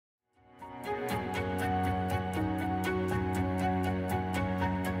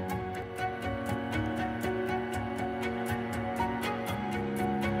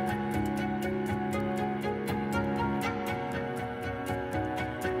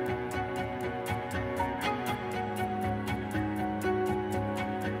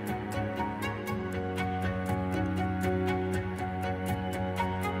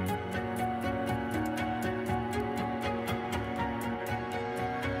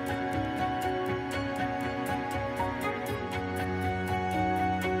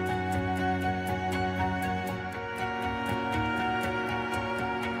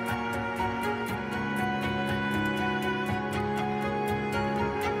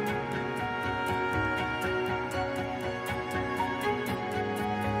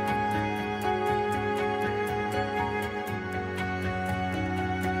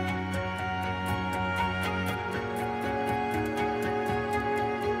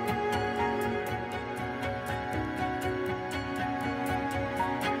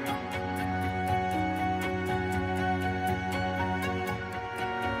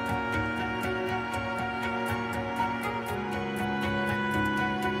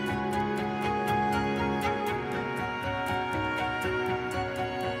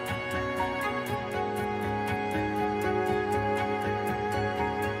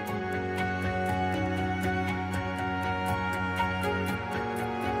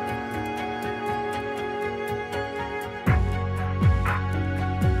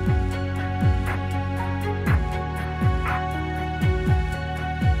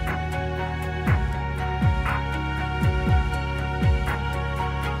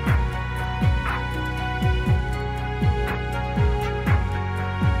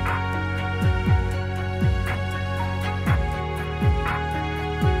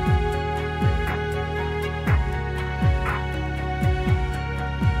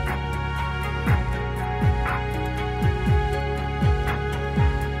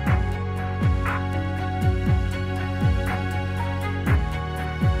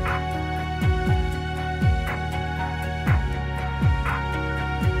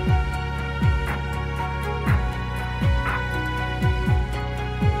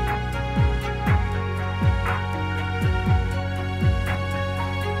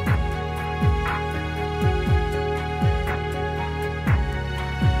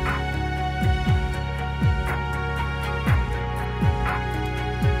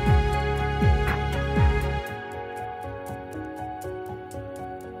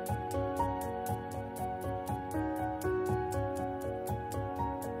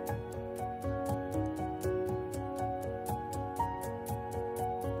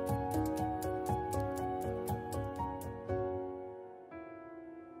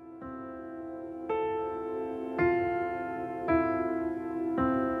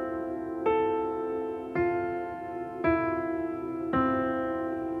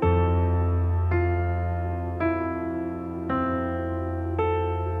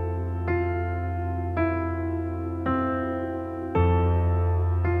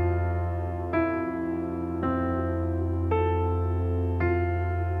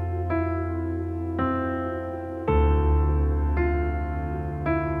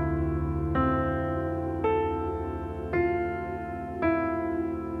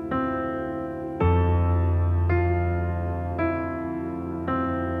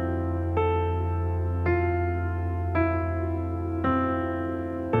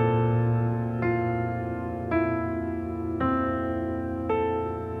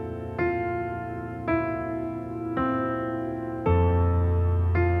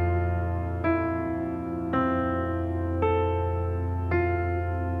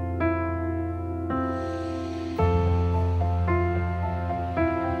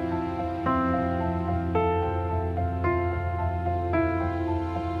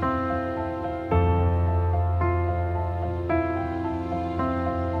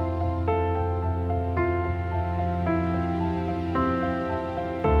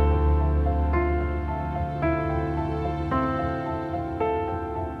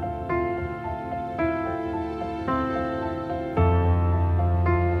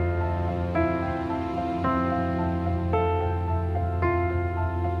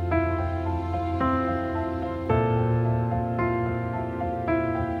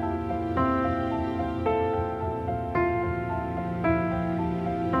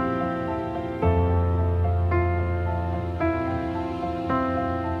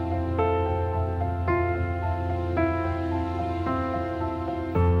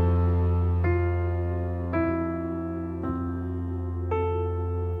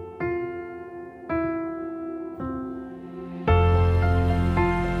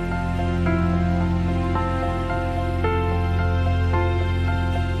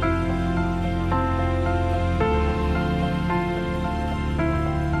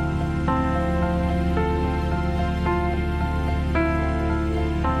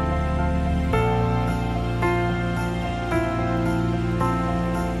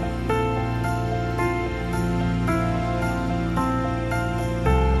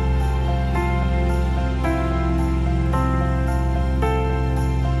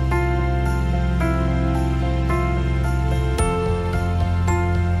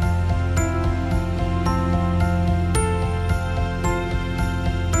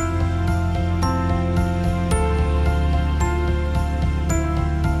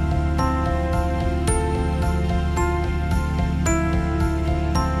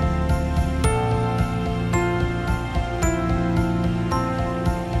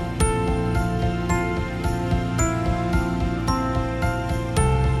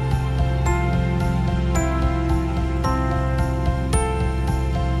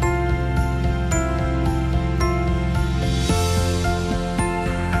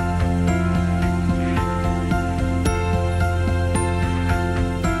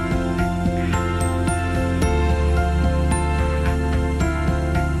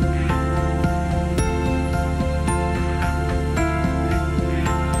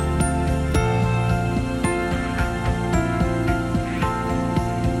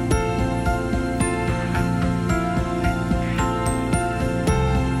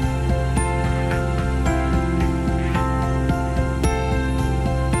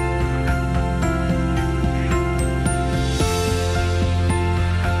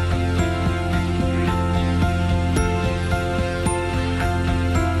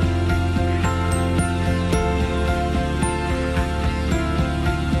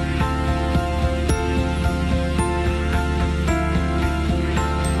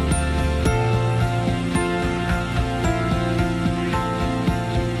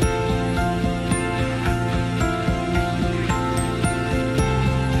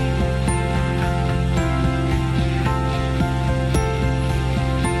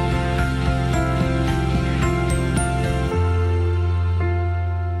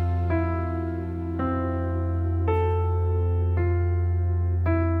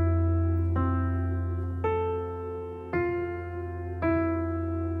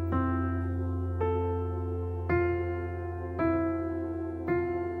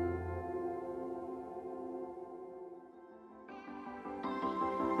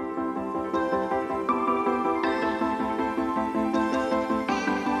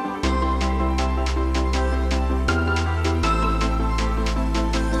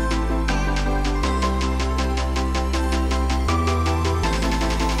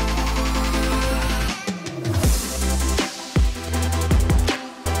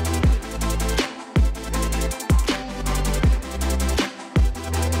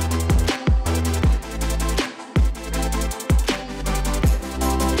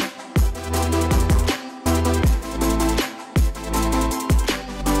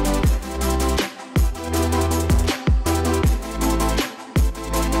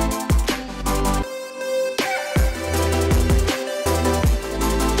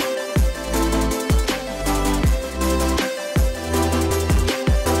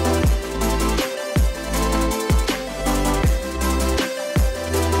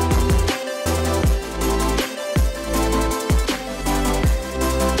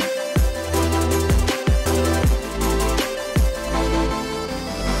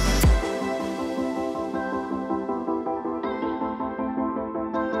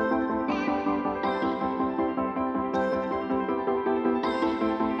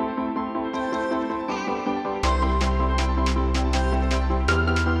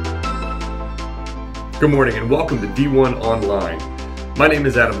Good morning and welcome to D1 Online. My name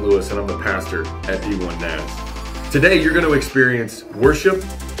is Adam Lewis and I'm the pastor at D1 NAS. Today you're going to experience worship,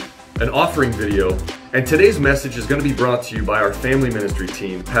 an offering video, and today's message is going to be brought to you by our family ministry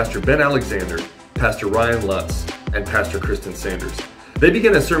team, Pastor Ben Alexander, Pastor Ryan Lutz, and Pastor Kristen Sanders. They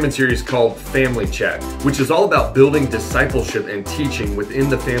begin a sermon series called Family Chat, which is all about building discipleship and teaching within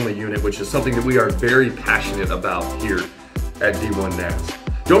the family unit, which is something that we are very passionate about here at D1 NAS.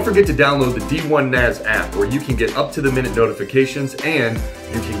 Don't forget to download the D1 NAS app where you can get up-to-the-minute notifications and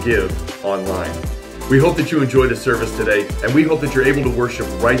you can give online. We hope that you enjoyed the service today, and we hope that you're able to worship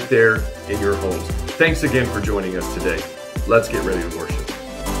right there in your homes. Thanks again for joining us today. Let's get ready to worship.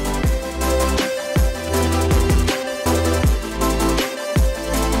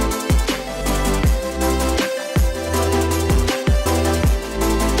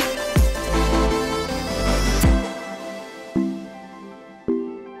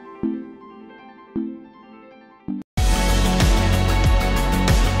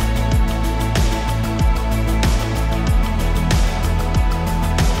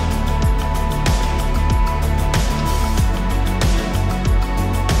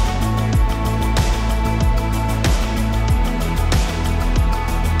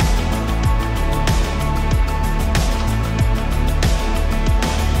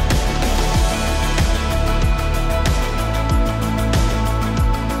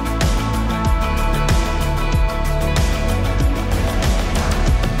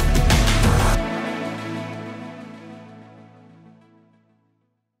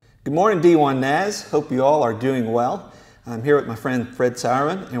 Good morning, D1 NAS. Hope you all are doing well. I'm here with my friend Fred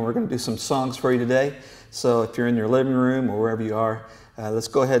Sauerman, and we're going to do some songs for you today. So if you're in your living room or wherever you are, let's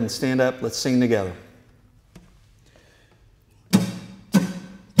go ahead and stand up. Let's sing together.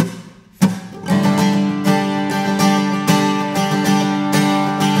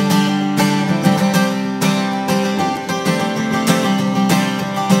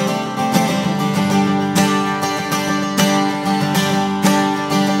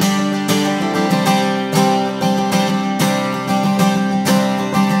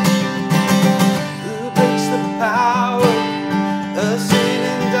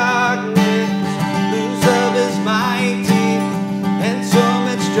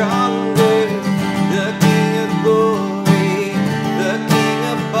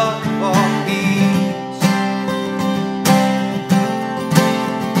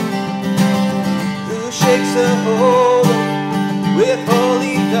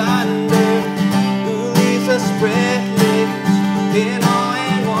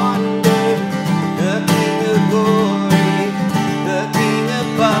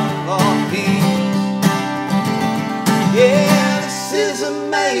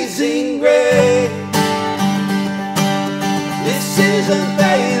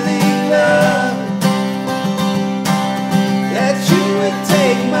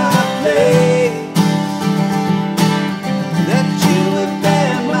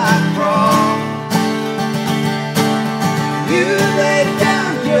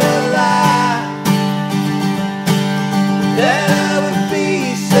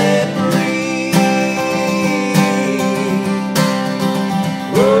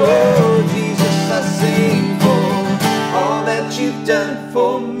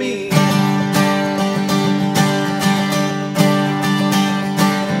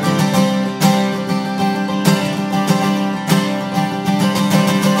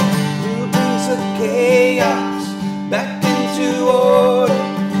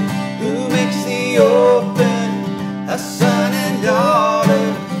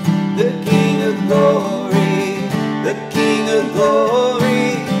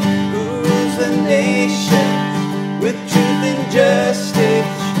 With truth and justice,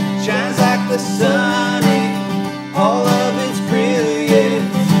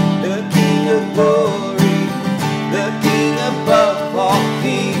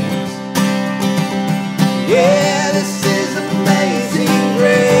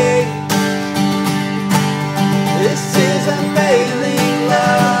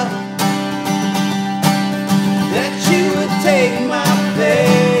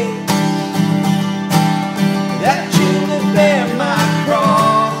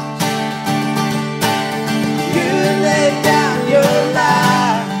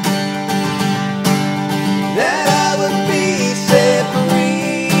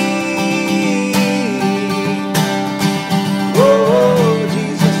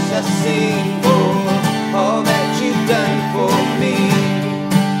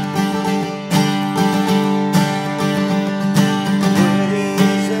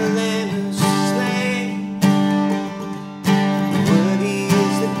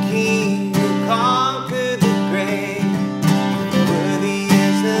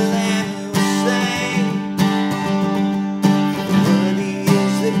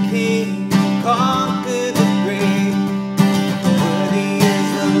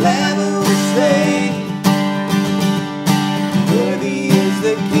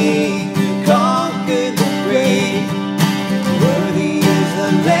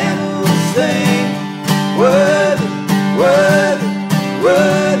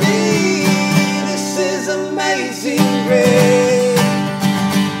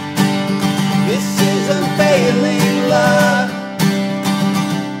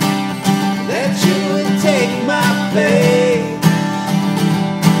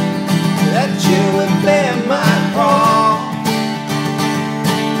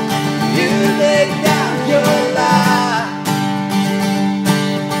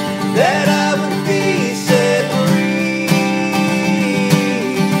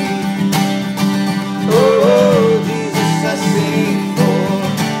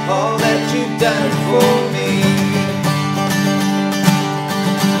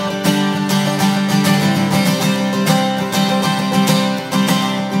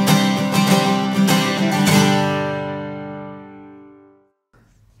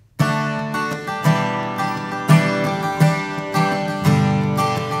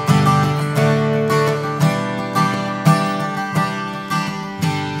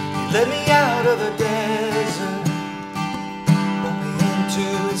 led me out of the desert, brought me into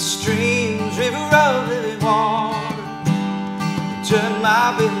its streams, river of living water, turned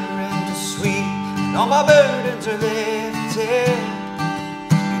my bitter into sweet, and all my burdens are lifted.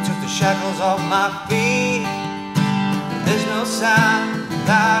 You took the shackles off my feet, and there's no sound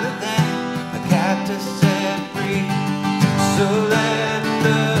louder than a captive set free. So let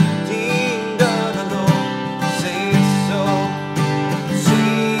the redeemed of the Lord say so.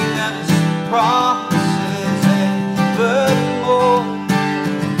 Sing that His promises evermore.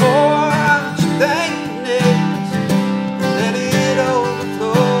 Pour out your thankfulness, let it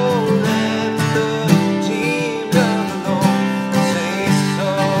overflow. Let the redeemed of the Lord say so.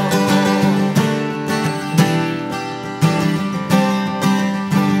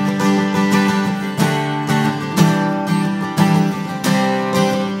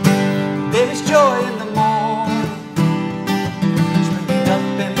 There is joy in the morning, springing up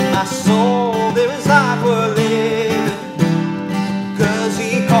in my soul. There is life worth living, 'cause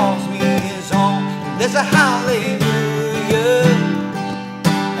He calls me His own. There's a hallelujah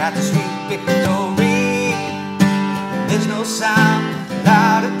at the sweet victory. There's no sound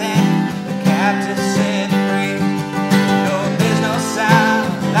louder than the captive set free. No, there's no sound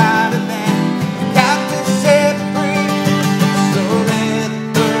louder than the captive set free. So let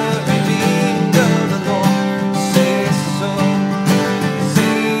the redeemed of the Lord say so.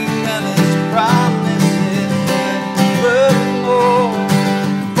 Sing of His promises evermore.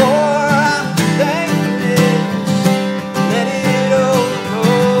 Pour out your thankfulness, let it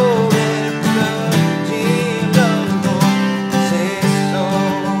overflow. Let the redeemed of the Lord say so.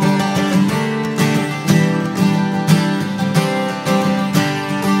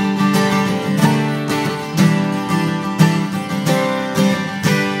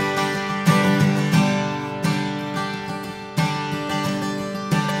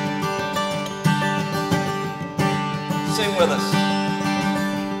 Sing with us.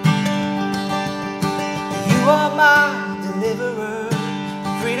 You are my deliverer,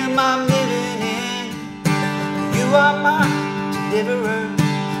 freedom I'm living in. You are my deliverer,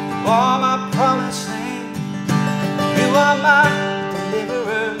 you are my promised land. You are my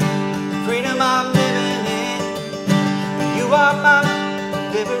deliverer, freedom I'm living in. You are my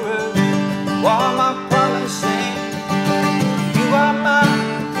deliverer, you are my promised land. You are my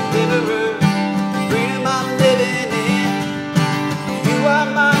deliverer, freedom I'm living in. You are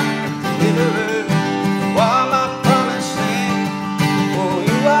my deliverer, you are my promised land. Oh,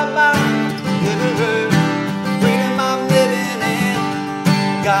 you are my deliverer, freedom I'm living in.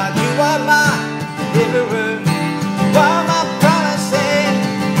 God, you are my deliverer, you are my promised land.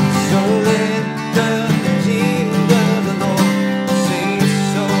 So let the redeemed of the Lord say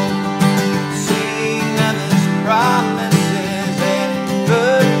so. Sing of His promises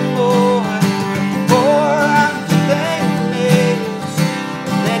evermore. Pour out your thankfulness,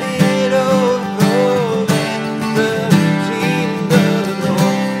 let it overflow. Let the redeemed of the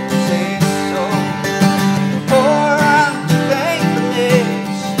Lord say so. Pour out your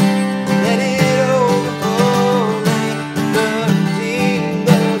thankfulness, let it overflow. Let the redeemed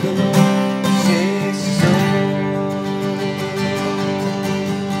of the Lord say so.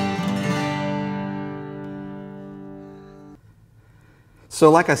 So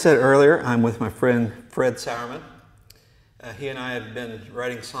like I said earlier, I'm with my friend Fred Sourman. He and I have been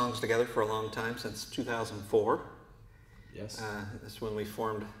writing songs together for a long time, since 2004. Yes. That's when we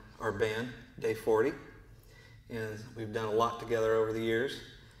formed our band, Day 40. And we've done a lot together over the years.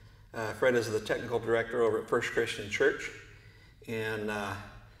 Fred is the technical director over at First Christian Church. And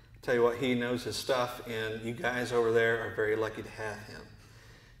tell you what, he knows his stuff, and you guys over there are very lucky to have him.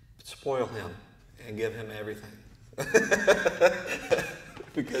 Spoil him and give him everything.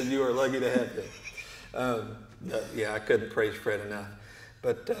 Because you are lucky to have him. Yeah, I couldn't praise Fred enough.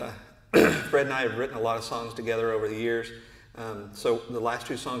 But Fred and I have written a lot of songs together over the years. So the last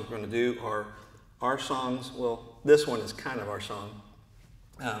two songs we're going to do are our songs. Well, this one is kind of our song.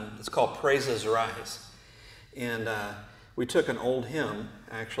 It's called Praises Rise. And we took an old hymn,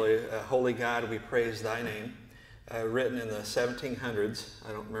 actually, Holy God, We Praise Thy Name, written in the 1700s.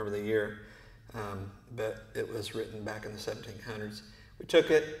 I don't remember the year, but it was written back in the 1700s. We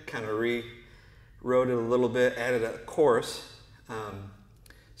took it, kind of rewrote it a little bit, added a chorus,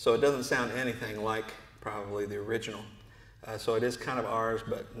 so it doesn't sound anything like probably the original. So it is kind of ours,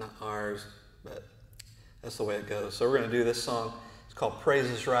 but not ours, but that's the way it goes. So we're going to do this song. It's called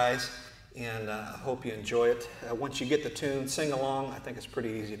Praises Rise, and I hope you enjoy it. Once you get the tune, sing along. I think it's pretty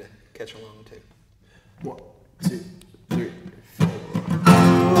easy to catch along to. 1, 2, 3, 4.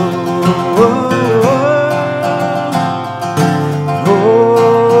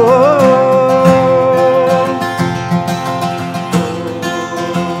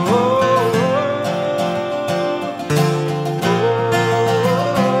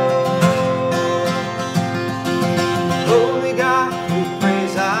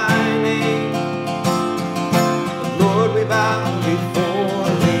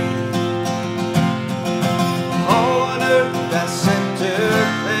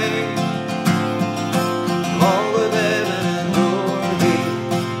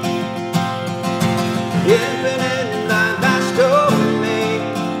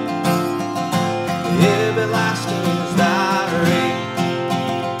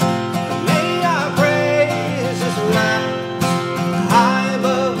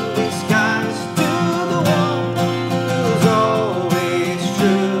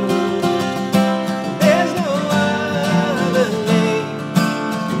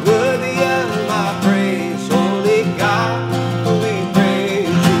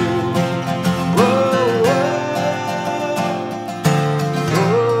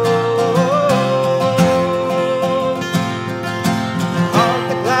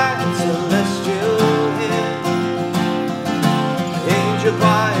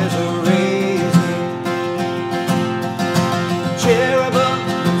 choirs are raising, cherubim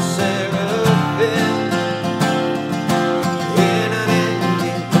and seraphim, in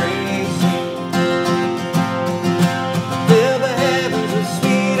unending praising. Fill the heavens with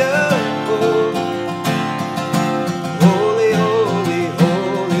sweet accord. Holy, holy,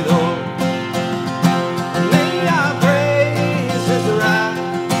 holy Lord. May our praises rise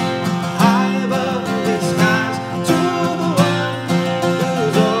high above the skies to the one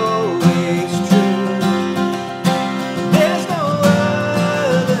who's always true. There's no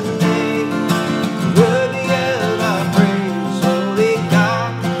other name worthy of our praise. Holy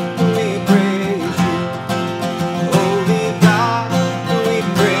God, we praise you. Holy God, we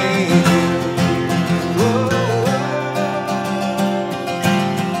praise you. Whoa,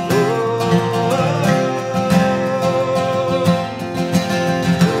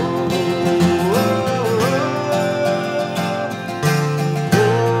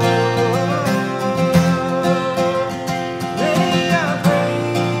 may our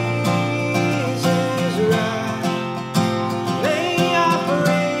praises rise. May our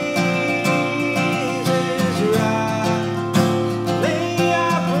praises rise. May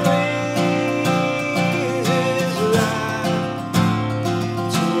our praises rise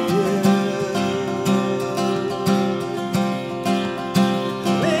to you.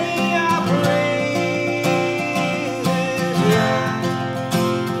 May our praises rise.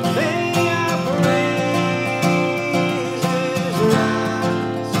 May our praises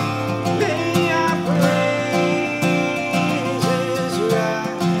rise. May our praises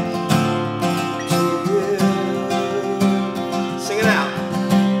rise to you. Sing it out.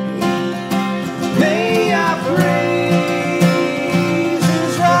 May our praises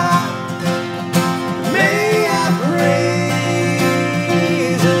rise. May our praises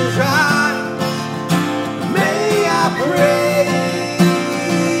rise. May our praises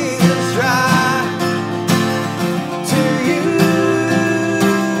rise to you.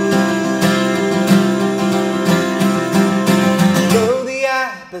 Though the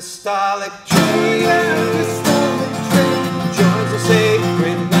apostolic train joins the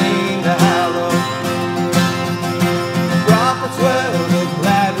sacred name to hallow, prophets well the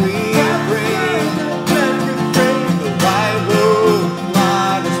glad refrain, the white robe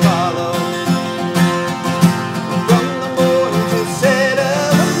martyrs follow. From the morning to set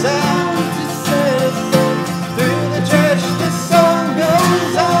us out, through the church the song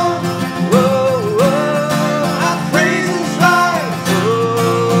goes on. Whoa, whoa, our praises rise.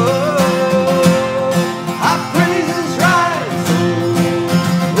 Whoa, our praises rise.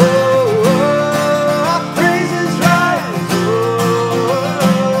 Whoa, whoa, our praises rise. Whoa,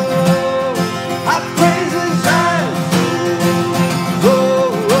 our praises rise.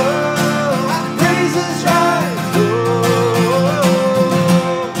 Whoa, whoa, our praises rise. Whoa,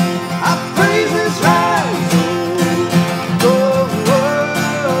 our praises rise. Whoa, whoa,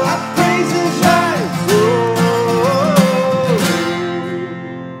 our praises rise.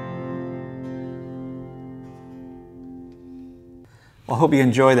 Well, I hope you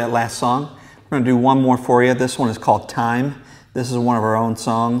enjoyed that last song. We're going to do one more for you. This one is called Time. This is one of our own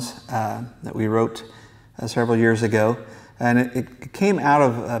songs that we wrote several years ago. And it came out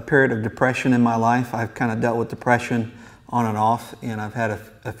of a period of depression in my life. I've kind of dealt with depression on and off, and I've had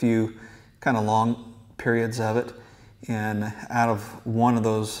a few kind of long periods of it. And out of one of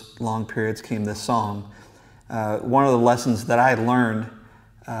those long periods came this song. One of the lessons that I learned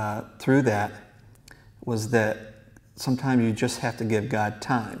through that was that sometimes you just have to give God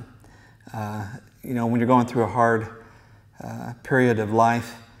time. You know, when you're going through a hard period of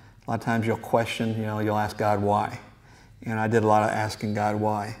life, a lot of times you'll question, you'll ask God why. And I did a lot of asking God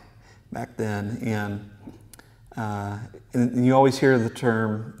why back then. And you always hear the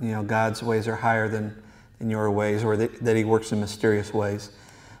term, God's ways are higher than your ways, or that He works in mysterious ways.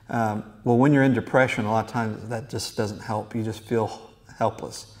 Well, when you're in depression, a lot of times that just doesn't help. You just feel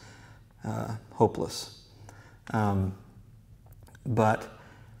helpless, hopeless. But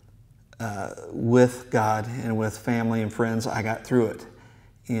with God and with family and friends, I got through it.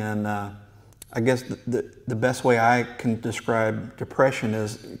 And I guess the best way I can describe depression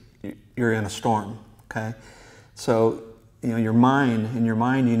is you're in a storm, okay? So, your mind,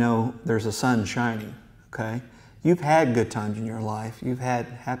 there's a sun shining, okay? You've had good times in your life. You've had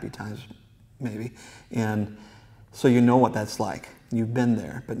happy times, maybe. And so you know what that's like. You've been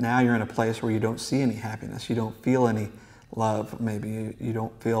there. But now you're in a place where you don't see any happiness. You don't feel any love, maybe. You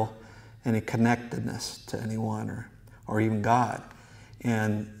don't feel any connectedness to anyone or even God.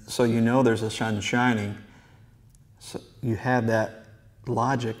 And so there's a sun shining. So you have that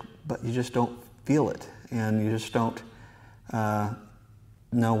logic, but you just don't feel it. And you just don't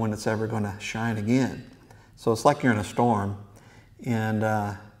know when it's ever going to shine again. So it's like you're in a storm. And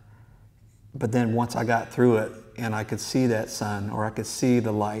but then once I got through it and I could see that sun, or I could see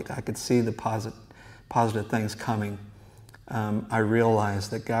the light, I could see the positive things coming, I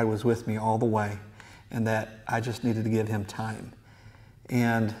realized that God was with me all the way and that I just needed to give him time.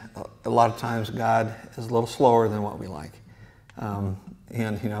 And a lot of times God is a little slower than what we like.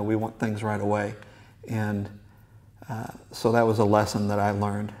 And, you know, we want things right away. And so that was a lesson that I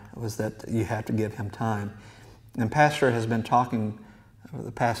learned, was that you have to give him time. And Pastor has been talking over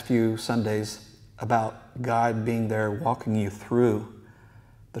the past few Sundays about God being there walking you through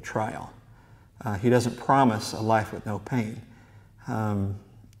the trial. He doesn't promise a life with no pain. You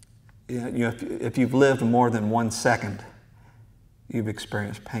know, if you've lived more than 1 second, you've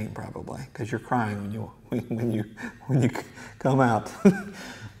experienced pain probably, because you're crying when you come out.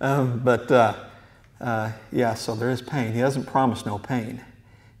 Yeah, so there is pain. He doesn't promise no pain.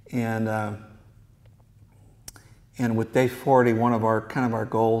 And with Day 40, one of our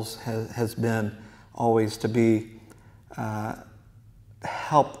goals has been always to be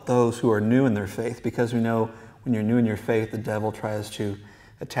help those who are new in their faith, because we know when you're new in your faith, the devil tries to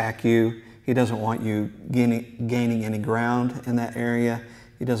attack you. He doesn't want you gaining any ground in that area.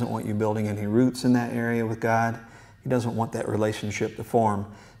 He doesn't want you building any roots in that area with God. He doesn't want that relationship to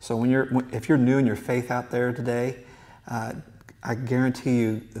form. So if you're new in your faith out there today, I guarantee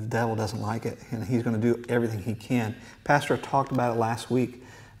you the devil doesn't like it, and he's going to do everything he can. Pastor talked about it last week.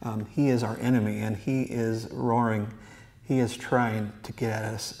 He is our enemy, and he is roaring. He is trying to get at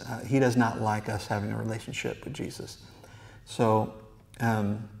us. He does not like us having a relationship with Jesus. So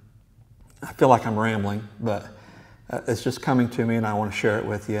I feel like I'm rambling, but it's just coming to me, and I want to share it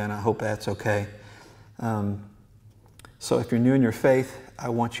with you, and I hope that's okay. So if you're new in your faith, I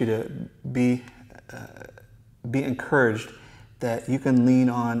want you to be encouraged that you can lean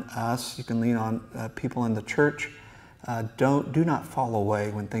on us, you can lean on people in the church. Do not fall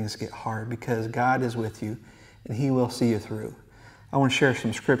away when things get hard, because God is with you and he will see you through. I want to share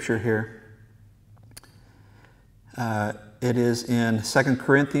some scripture here. It is in 2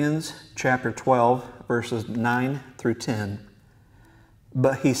 Corinthians chapter 12, verses 9 through 10.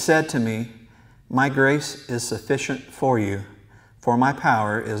 But he said to me, my grace is sufficient for you, for my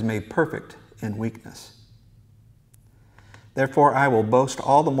power is made perfect in weakness. Therefore I will boast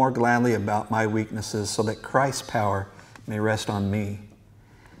all the more gladly about my weaknesses, so that Christ's power may rest on me.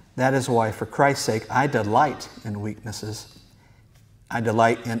 That is why, for Christ's sake, I delight in weaknesses. I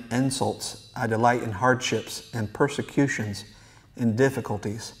delight in insults. I delight in hardships and persecutions and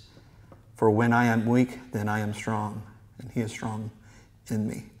difficulties. For when I am weak, then I am strong, and he is strong in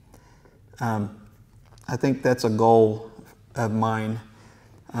me. I think that's a goal of mine.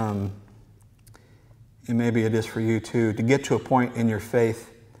 And maybe it is for you too, to get to a point in your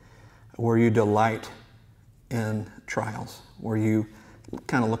faith where you delight in trials, where you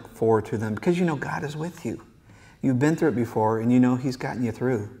kind of look forward to them, because you know God is with you. You've been through it before, and you know he's gotten you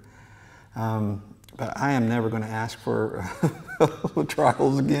through. But I am never going to ask for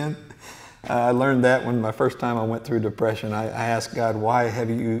trials again. I learned that when my first time I went through depression. I asked God, why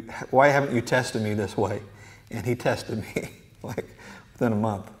haven't you tested me this way? And he tested me like within a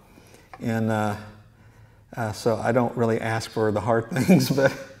month. And so I don't really ask for the hard things,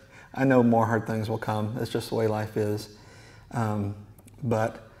 but I know more hard things will come. It's just the way life is.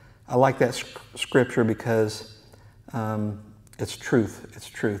 But I like that scripture because it's truth. It's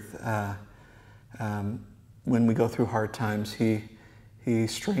truth. When we go through hard times, He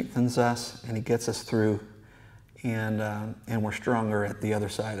strengthens us and he gets us through, and we're stronger at the other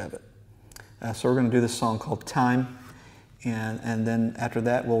side of it. So we're going to do this song called Time, and then after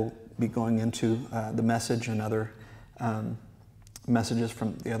that we'll be going into the message and other messages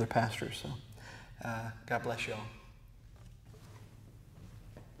from the other pastors. So God bless you all.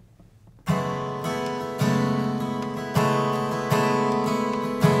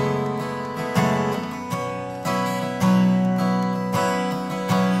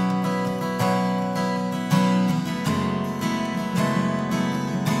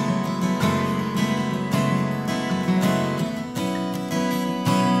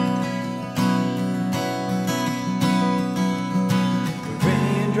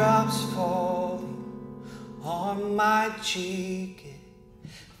 My cheek, it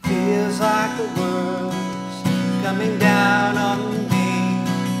feels like the world's coming down on me.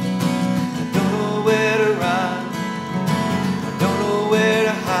 I don't know where to run, I don't know where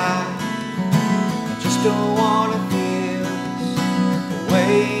to hide. I just don't want to feel this way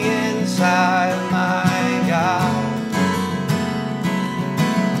inside of my God.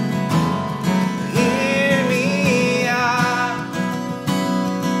 Hear me out,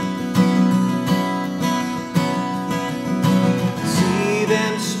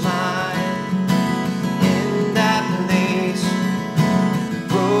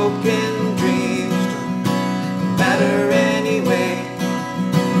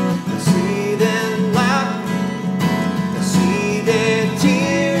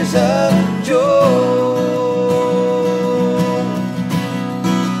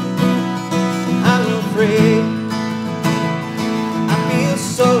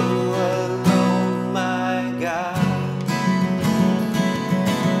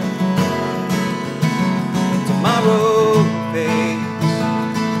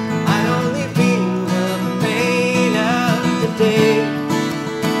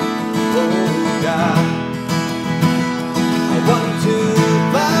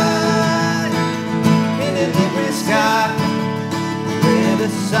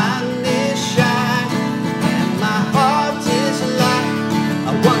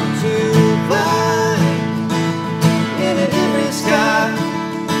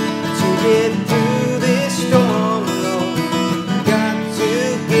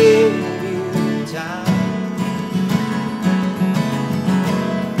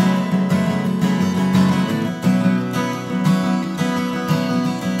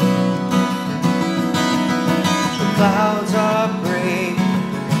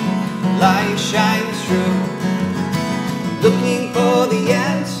 shines through. Looking for the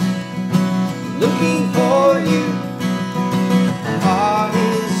answer, looking for you. My heart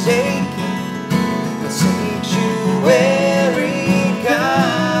is aching, a sanctuary come.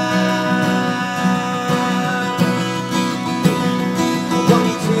 I want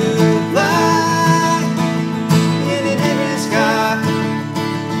to fly in an every sky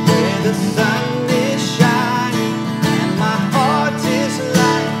where the sun is shining and my heart is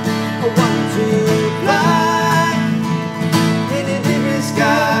light. I want to fly in an every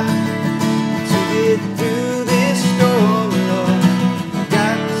sky to get through this storm, Lord. I've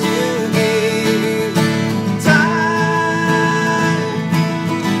got to give you time.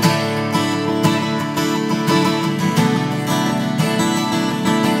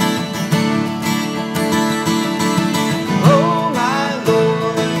 Oh my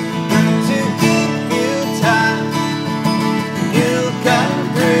Lord, got to give you time. You'll come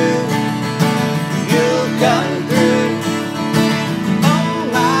through, you'll come through. Oh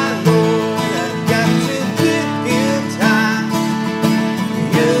my Lord, I've got to give you time.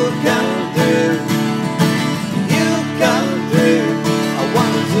 You'll come through, you'll come through. I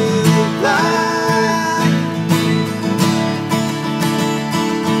want to fly.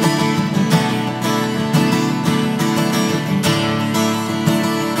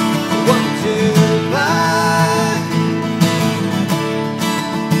 I want to fly.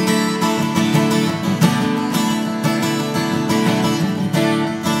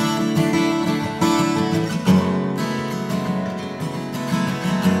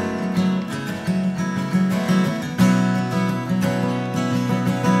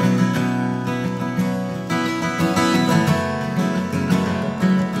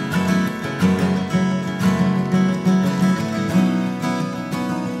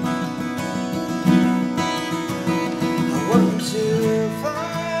 I want to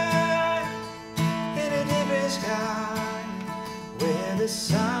fly in a different sky where the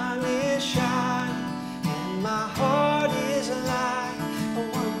sun is shining and my heart is alive. I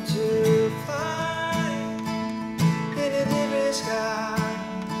want to fly in a different sky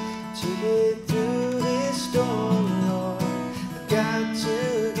to get through this storm, Lord. I've got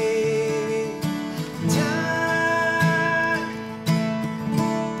to give you time.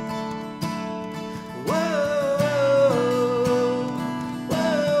 Whoa, whoa,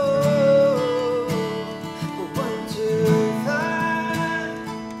 I want to fly.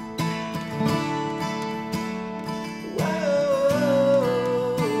 Whoa,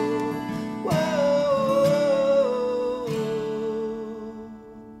 whoa.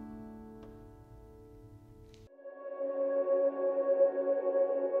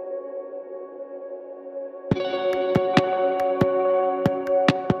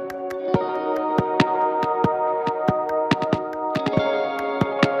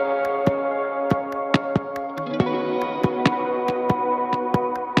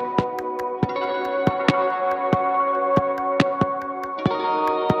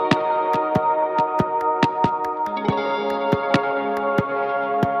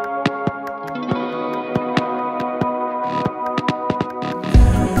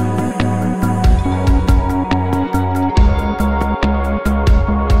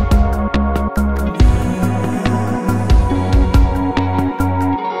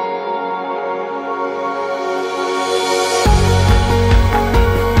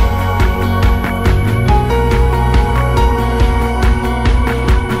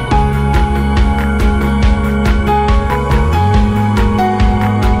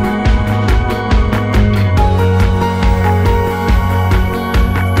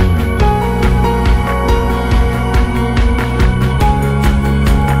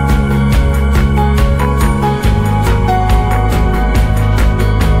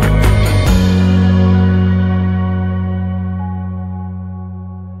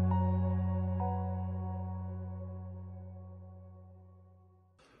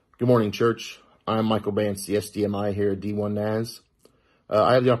 Good morning, church. I'm Michael Bance, the SDMI here at D1NAS.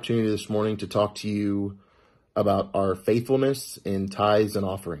 I have the opportunity this morning to talk to you about our faithfulness in tithes and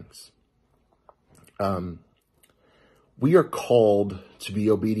offerings. We are called to be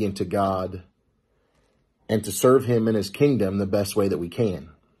obedient to God and to serve Him in His kingdom the best way that we can.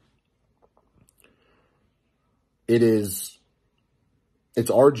 It's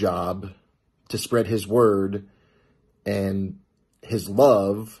our job to spread His word and His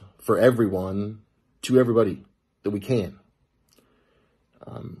love for everyone, to everybody that we can.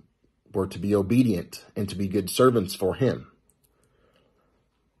 We're to be obedient and to be good servants for Him.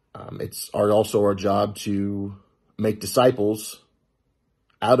 It's also our job to make disciples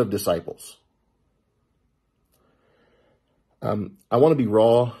out of disciples. I want to be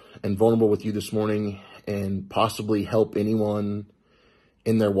raw and vulnerable with you this morning and possibly help anyone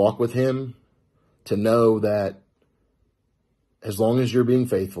in their walk with him to know that as long as you're being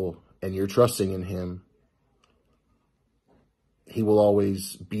faithful and you're trusting in him, he will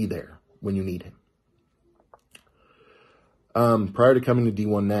always be there when you need him. Prior to coming to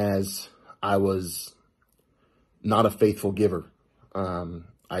D1 NAS, I was not a faithful giver.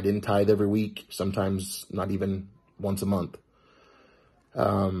 I didn't tithe every week, sometimes not even once a month.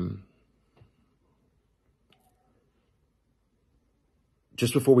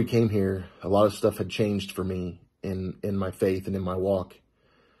 Just before we came here, a lot of stuff had changed for me in my faith and in my walk,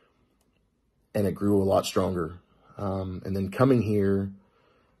 and it grew a lot stronger. And then coming here,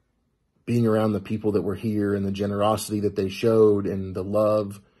 being around the people that were here and the generosity that they showed and the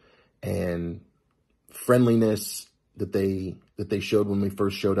love and friendliness that they showed when we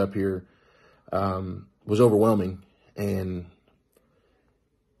first showed up here, was overwhelming. And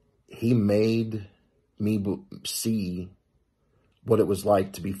he made me see what it was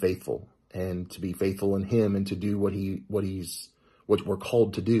like to be faithful and to be faithful in him and to do what we're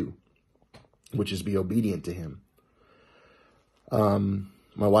called to do, which is be obedient to him.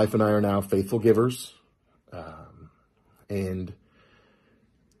 My wife and I are now faithful givers. And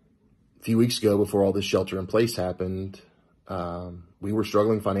a few weeks ago, before all this shelter in place happened, we were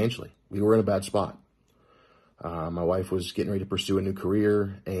struggling financially. We were in a bad spot. My wife was getting ready to pursue a new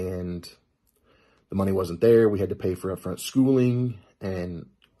career and the money wasn't there. We had to pay for upfront schooling and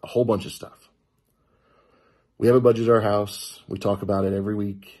a whole bunch of stuff. We have a budget at our house. We talk about it every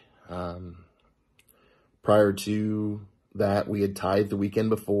week. Prior to that, we had tithed the weekend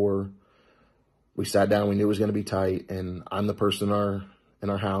before. We sat down. We knew it was going to be tight. And I'm the person in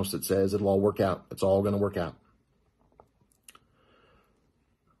our house that says it'll all work out. It's all going to work out.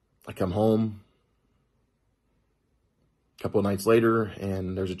 I come home a couple of nights later,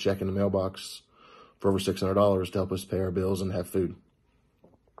 and there's a check in the mailbox for over $600 to help us pay our bills and have food.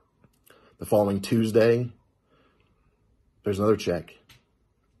 The following Tuesday, there's another check,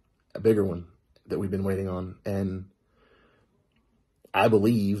 a bigger one that we've been waiting on. And I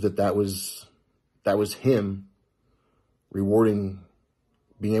believe that was him being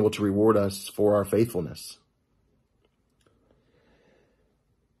able to reward us for our faithfulness.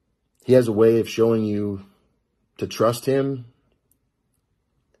 He has a way of showing you to trust him.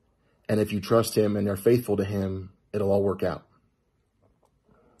 And if you trust him and are faithful to him, it'll all work out.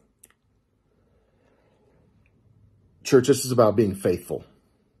 Church, this is about being faithful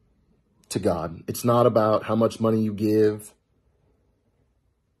to God. It's not about how much money you give,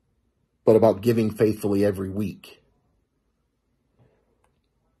 but about giving faithfully every week.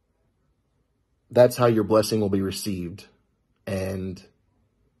 That's how your blessing will be received. And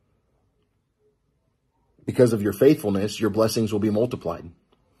because of your faithfulness, your blessings will be multiplied.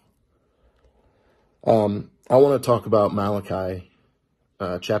 I want to talk about Malachi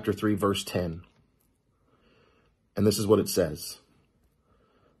chapter 3, verse 10. And this is what it says.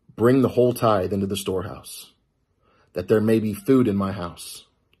 Bring the whole tithe into the storehouse, that there may be food in my house.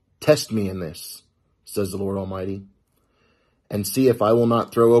 Test me in this, says the Lord Almighty, and see if I will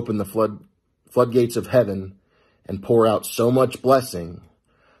not throw open the floodgates of heaven and pour out so much blessing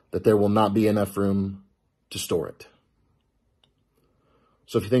that there will not be enough room to store it.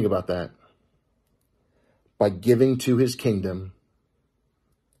 So if you think about that, by giving to his kingdom,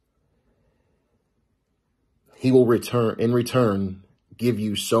 he will in return give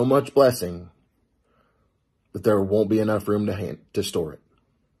you so much blessing that there won't be enough room to store it.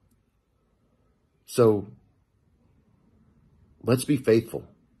 So let's be faithful.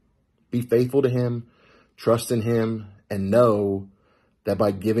 Be faithful to him, trust in him, and know that by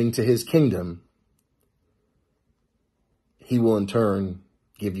giving to his kingdom, he will in turn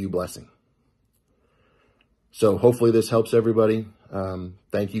give you blessing. So hopefully this helps everybody.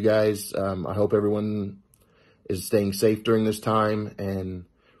 Thank you guys. I hope everyone is staying safe during this time. And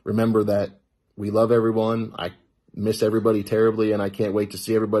remember that we love everyone. I miss everybody terribly, and I can't wait to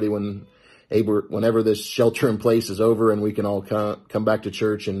see everybody whenever this shelter in place is over and we can all come back to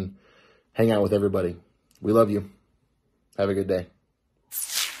church and hang out with everybody. We love you. Have a good day.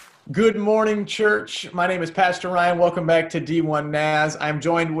 Good morning, church. My name is Pastor Ryan. Welcome back to D1 NAS. I'm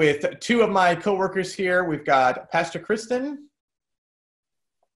joined with two of my coworkers here. We've got Pastor Kristen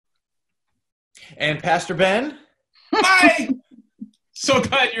and Pastor Ben. Hi! So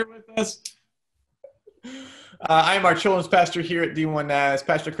glad you're with us. I am our children's pastor here at D1 NAS.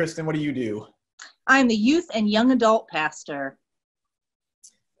 Pastor Kristen, what do you do? I'm the youth and young adult pastor.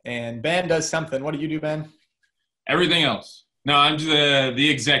 And Ben does something. What do you do, Ben? Everything else. No, I'm the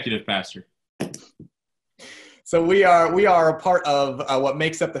executive pastor. So we are a part of what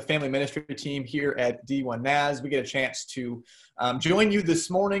makes up the family ministry team here at D1NAS. We get a chance to join you this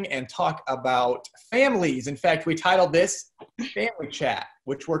morning and talk about families. In fact, we titled this Family Chat,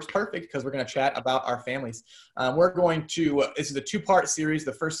 which works perfect because we're going to chat about our families. This is a two-part series.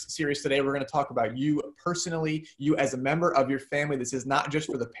 The first series today, we're going to talk about you personally, you as a member of your family. This is not just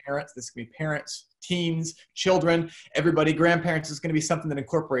for the parents. This can be parents, teens, children, everybody, grandparents. Is going to be something that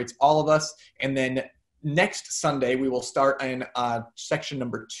incorporates all of us. And then next Sunday, we will start in section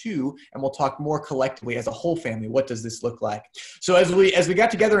number 2, and we'll talk more collectively as a whole family. What does this look like? So as we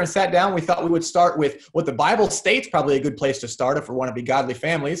got together and sat down, we thought we would start with what the Bible states, probably a good place to start if we want to be godly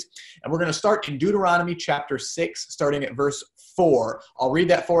families. And we're going to start in Deuteronomy chapter 6, starting at verse 4. I'll read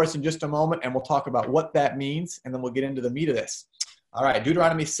that for us in just a moment, and we'll talk about what that means, and then we'll get into the meat of this. All right,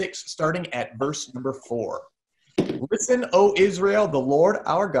 Deuteronomy 6, starting at verse number 4. Listen, O Israel, the Lord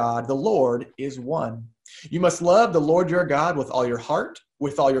our God, the Lord is one. You must love the Lord your God with all your heart,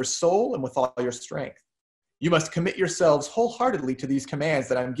 with all your soul, and with all your strength. You must commit yourselves wholeheartedly to these commands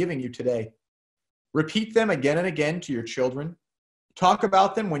that I'm giving you today. Repeat them again and again to your children. Talk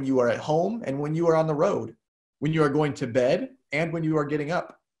about them when you are at home and when you are on the road, when you are going to bed and when you are getting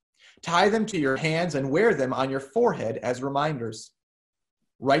up. Tie them to your hands and wear them on your forehead as reminders.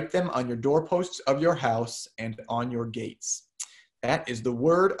 Write them on your doorposts of your house and on your gates. That is the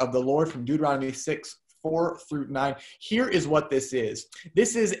word of the Lord from Deuteronomy 6, 4 through 9. Here is what this is.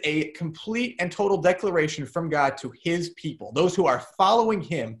 This is a complete and total declaration from God to his people, those who are following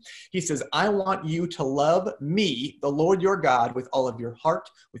him. He says, I want you to love me, the Lord your God, with all of your heart,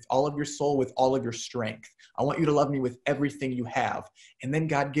 with all of your soul, with all of your strength. I want you to love me with everything you have. And then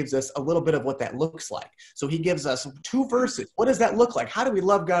God gives us a little bit of what that looks like. So he gives us 2 verses. What does that look like? How do we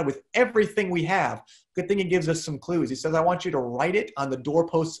love God with everything we have? Good thing he gives us some clues. He says, I want you to write it on the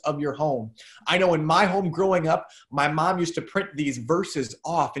doorposts of your home. I know in my home growing up, my mom used to print these verses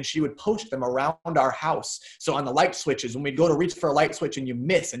off and she would post them around our house. So on the light switches, when we'd go to reach for a light switch and you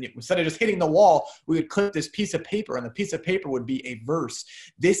miss, and instead of just hitting the wall, we would clip this piece of paper, and the piece of paper would be a verse.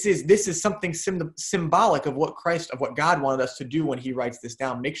 This is something symbolic of what God wanted us to do when he writes this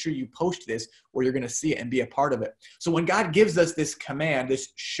down. Make sure you post this where you're going to see it and be a part of it. So when God gives us this command, this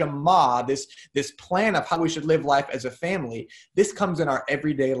Shema, this plan of how we should live life as a family, this comes in our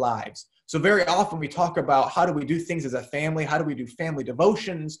everyday lives. So very often we talk about how do we do things as a family? How do we do family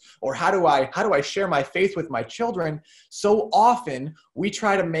devotions? Or how do I share my faith with my children? So often we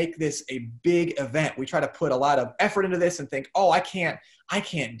try to make this a big event. We try to put a lot of effort into this and think, oh, I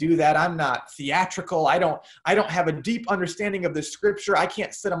can't do that. I'm not theatrical. I don't have a deep understanding of the scripture. I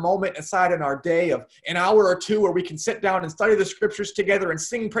can't set a moment aside in our day of an hour or 2 where we can sit down and study the scriptures together and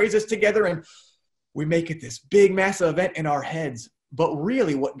sing praises together, and we make it this big, massive event in our heads. But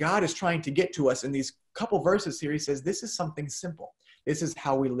really what God is trying to get to us in these couple verses here, he says, this is something simple. This is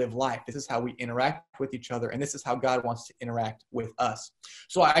how we live life. This is how we interact with each other. And this is how God wants to interact with us.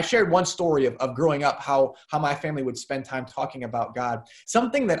 So I shared one story of growing up, how my family would spend time talking about God.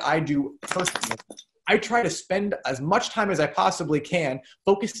 Something that I do personally, I try to spend as much time as I possibly can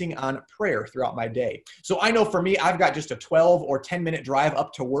focusing on prayer throughout my day. So I know for me, I've got just a 12 or 10-minute drive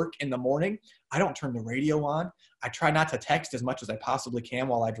up to work in the morning. I don't turn the radio on. I try not to text as much as I possibly can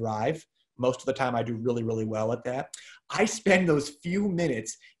while I drive. Most of the time I do really, really well at that. I spend those few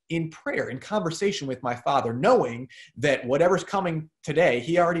minutes in prayer, in conversation with my Father, knowing that whatever's coming today,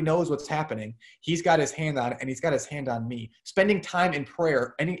 he already knows what's happening. He's got his hand on it, and he's got his hand on me. Spending time in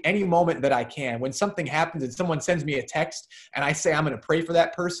prayer any moment that I can. When something happens and someone sends me a text and I say I'm going to pray for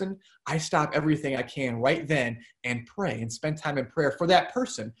that person, I stop everything I can right then and pray and spend time in prayer for that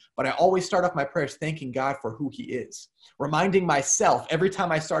person. But I always start off my prayers thanking God for who he is. Reminding myself every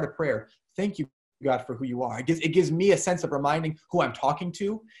time I start a prayer, thank you, God, for who you are. It gives me a sense of reminding who I'm talking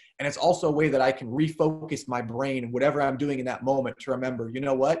to. And it's also a way that I can refocus my brain and whatever I'm doing in that moment to remember, you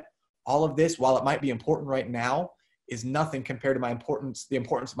know what? All of this, while it might be important right now, is nothing compared to the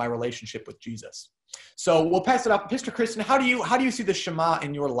importance of my relationship with Jesus. So we'll pass it up. Mr. Kristen, how do you see the Shema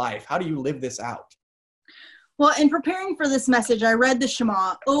in your life? How do you live this out? Well, in preparing for this message, I read the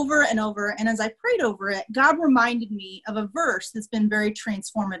Shema over and over. And as I prayed over it, God reminded me of a verse that's been very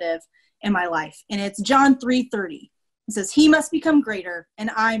transformative in my life. And it's John 3:30. It says, he must become greater and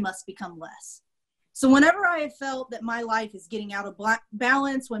I must become less. So whenever I have felt that my life is getting out of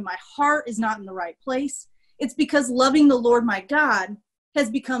balance, when my heart is not in the right place, it's because loving the Lord my God has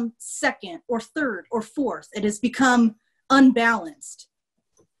become second or third or fourth. It has become unbalanced.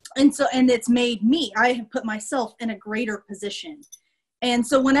 And it's made me, I have put myself in a greater position. And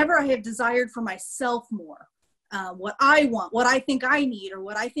so whenever I have desired for myself more, what I want, what I think I need, or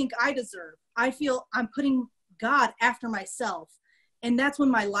what I think I deserve, I feel I'm putting God after myself. And that's when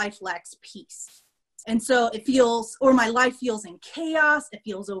my life lacks peace. And so it feels, or my life feels in chaos. It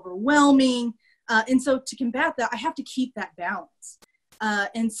feels overwhelming. And so to combat that, I have to keep that balance.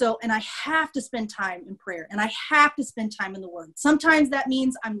 And I have to spend time in prayer, and I have to spend time in the Word. Sometimes that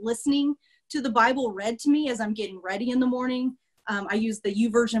means I'm listening to the Bible read to me as I'm getting ready in the morning. I use the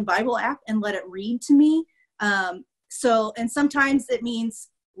YouVersion Bible app and let it read to me. And sometimes it means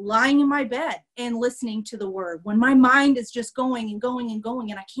lying in my bed and listening to the Word. When my mind is just going and going and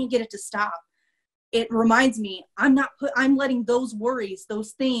going and I can't get it to stop, it reminds me I'm letting those worries,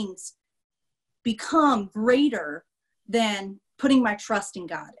 those things become greater than putting my trust in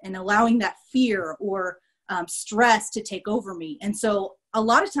God and allowing that fear or stress to take over me. And so a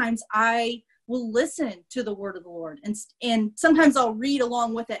lot of times I will listen to the word of the Lord, and sometimes I'll read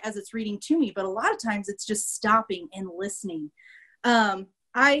along with it as it's reading to me, but a lot of times it's just stopping and listening.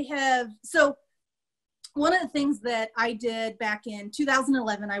 So one of the things that I did back in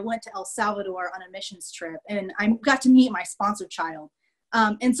 2011, I went to El Salvador on a missions trip, and I got to meet my sponsor child.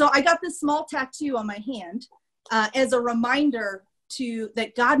 And so I got this small tattoo on my hand as a reminder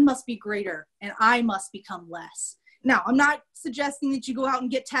that God must be greater and I must become less. Now, I'm not suggesting that you go out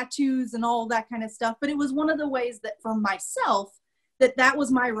and get tattoos and all that kind of stuff, but it was one of the ways that for myself, that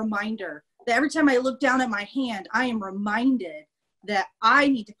was my reminder, that every time I look down at my hand, I am reminded that I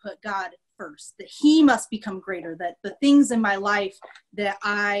need to put God first, that he must become greater, that the things in my life that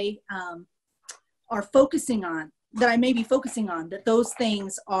I are focusing on, that I may be focusing on, that those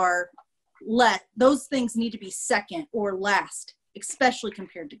things those things need to be second or last, especially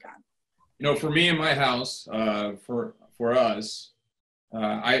compared to God. You know, for me in my house, for us,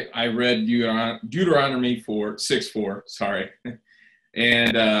 I read Deuteronomy 6:4, sorry.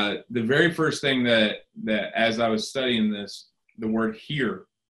 And the very first thing that as I was studying this, the word hear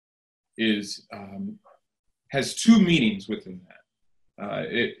has two meanings within that.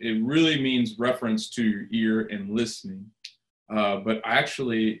 It really means reference to ear and listening. But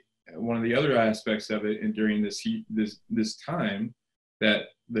actually, one of the other aspects of it, and during this time, that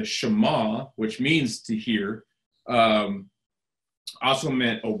the Shema, which means to hear, also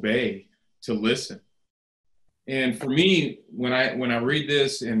meant obey, to listen. And for me, when I read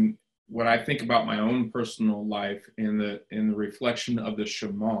this and what I think about my own personal life and the reflection of the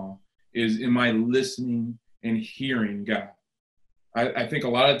Shema is, am I listening and hearing God? I think a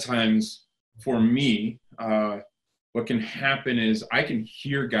lot of times for me, what can happen is I can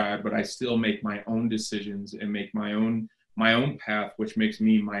hear God, but I still make my own decisions and make my own path, which makes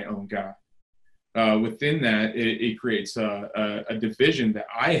me my own God. Within that, it creates a division that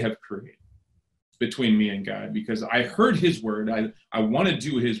I have created between me and God, because I heard his word. I want to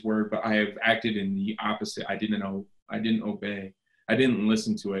do his word, but I have acted in the opposite. I didn't obey. I didn't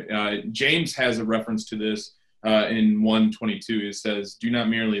listen to it. James has a reference to this in 1:22. It says, do not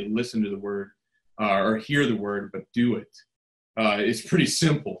merely listen to the word or hear the word, but do it. It's pretty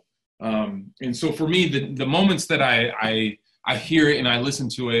simple. And so for me, the moments that I hear it and I listen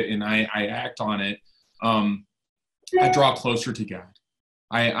to it and I act on it, I draw closer to God.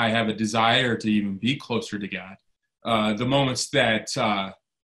 I have a desire to even be closer to God. The moments that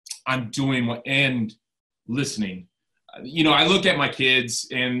I'm doing and listening, I look at my kids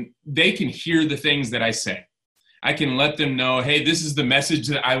and they can hear the things that I say. I can let them know, hey, this is the message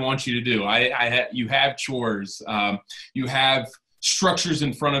that I want you to do. You have chores. You have structures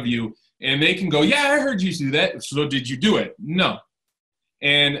in front of you. And they can go, yeah, I heard you do that. So did you do it? No.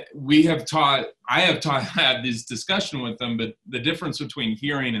 And I have had this discussion with them, but the difference between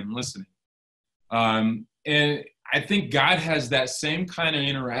hearing and listening. And I think God has that same kind of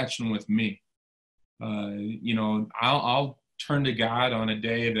interaction with me. I'll turn to God on a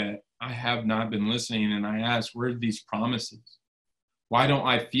day that I have not been listening, and I ask, where are these promises? Why don't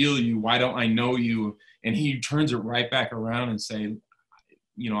I feel you? Why don't I know you? And he turns it right back around and say,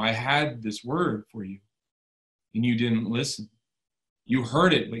 I had this word for you, and you didn't listen. You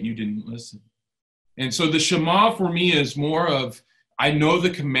heard it, but you didn't listen. And so the Shema for me is more of, I know the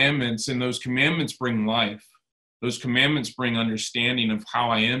commandments, and those commandments bring life. Those commandments bring understanding of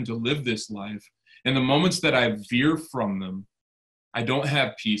how I am to live this life. And the moments that I veer from them, I don't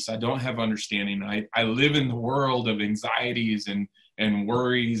have peace. I don't have understanding. I live in the world of anxieties and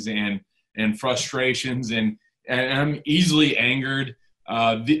worries and frustrations, and I'm easily angered.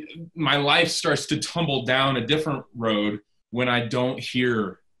 My life starts to tumble down a different road when I don't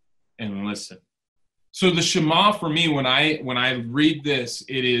hear and listen. So the Shema for me, when I read this,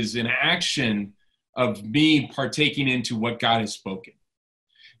 it is an action of me partaking into what God has spoken.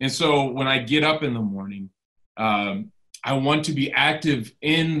 And so when I get up in the morning, I want to be active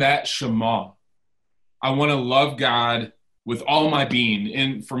in that Shema. I want to love God with all my being.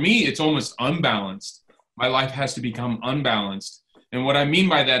 And for me, it's almost unbalanced. My life has to become unbalanced. And what I mean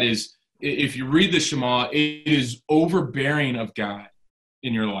by that is, if you read the Shema, it is overbearing of God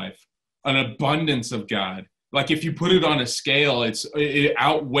in your life, an abundance of God. Like if you put it on a scale, it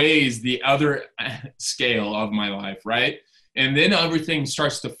outweighs the other scale of my life, right? And then everything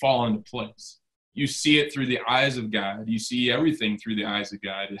starts to fall into place. You see it through the eyes of God. You see everything through the eyes of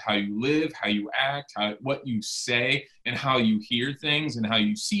God. How you live, how you act, what you say, and how you hear things and how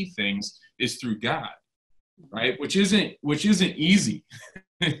you see things is through God, right? Which isn't easy.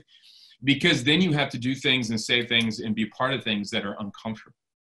 Because then you have to do things and say things and be part of things that are uncomfortable.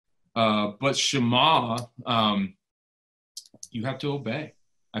 But Shema, you have to obey.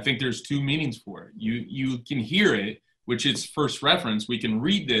 I think there's two meanings for it. You can hear it, which is first reference. We can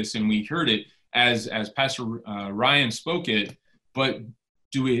read this and we heard it as Pastor Ryan spoke it, but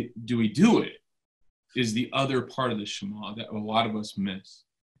do we do it is the other part of the Shema that a lot of us miss.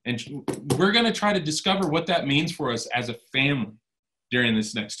 And we're going to try to discover what that means for us as a family during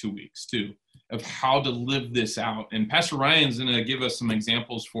this next 2 weeks too, of how to live this out. And Pastor Ryan's going to give us some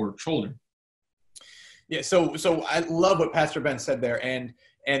examples for children. Yeah, so I love what Pastor Ben said there. And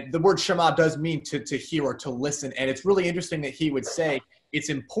the word Shema does mean to hear or to listen. And it's really interesting that he would say it's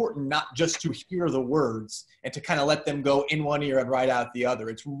important not just to hear the words and to kind of let them go in one ear and right out the other.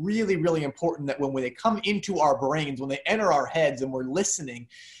 It's really, really important that when they come into our brains, when they enter our heads and we're listening,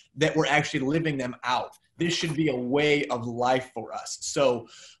 that we're actually living them out. This should be a way of life for us. So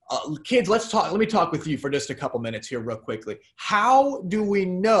kids, let me talk with you for just a couple minutes here real quickly. How do we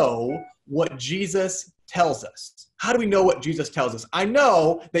know what Jesus tells us? How do we know what Jesus tells us? I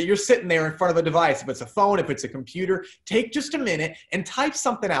know that you're sitting there in front of a device. If it's a phone, if it's a computer, take just a minute and type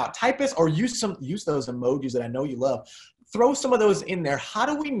something out. Type this or use those emojis that I know you love. Throw some of those in there. How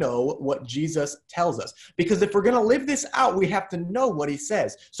do we know what Jesus tells us? Because if we're going to live this out, we have to know what he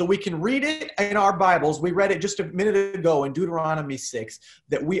says. So we can read it in our Bibles. We read it just a minute ago in Deuteronomy 6,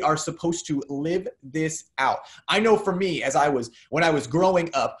 that we are supposed to live this out. I know for me, when I was growing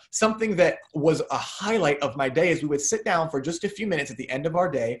up, something that was a highlight of my day is we would sit down for just a few minutes at the end of our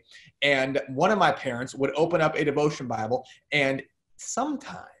day, and one of my parents would open up a devotion Bible, and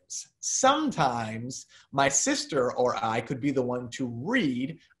sometimes my sister or I could be the one to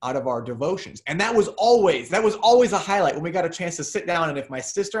read out of our devotions. And that was always a highlight when we got a chance to sit down. And if my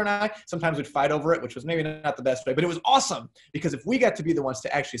sister and I sometimes would fight over it, which was maybe not the best way, but it was awesome because if we got to be the ones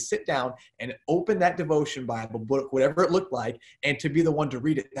to actually sit down and open that devotion Bible book, whatever it looked like, and to be the one to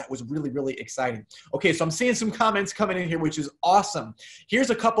read it, that was really, really exciting. Okay, so I'm seeing some comments coming in here, which is awesome.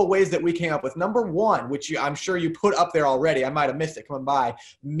 Here's a couple ways that we came up with. Number one, which I'm sure you put up there already. I might have missed it coming by.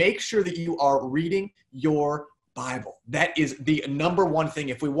 Make sure that you are reading your Bible. That is the number one thing.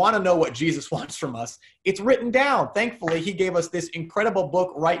 If we want to know what Jesus wants from us, it's written down. Thankfully, he gave us this incredible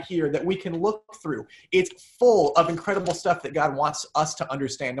book right here that we can look through. It's full of incredible stuff that God wants us to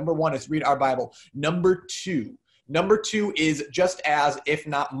understand. Number one is read our Bible. Number two is just as, if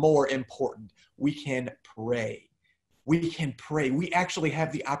not more important, we can pray. We can pray. We actually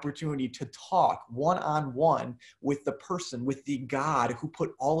have the opportunity to talk one-on-one with the person, with the God who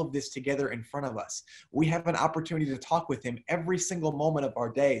put all of this together in front of us. We have an opportunity to talk with him every single moment of our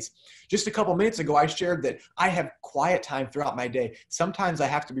days. Just a couple minutes ago, I shared that I have quiet time throughout my day. Sometimes I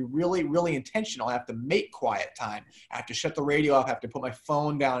have to be really, really intentional. I have to make quiet time. I have to shut the radio off. I have to put my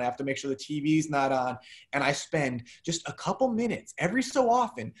phone down. I have to make sure the TV's not on. And I spend just a couple minutes every so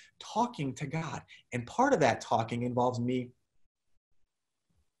often talking to God. And part of that talking involves me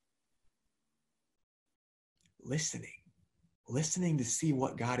listening to see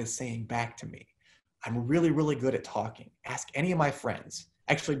what God is saying back to me. I'm really, really good at talking. Ask any of my friends.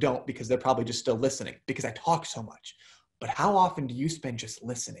 Actually don't, because they're probably just still listening because I talk so much. But how often do you spend just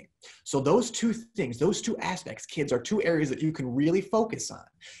listening? So those two things, those two aspects, kids, are two areas that you can really focus on.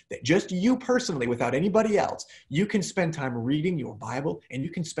 That just you personally, without anybody else, you can spend time reading your Bible and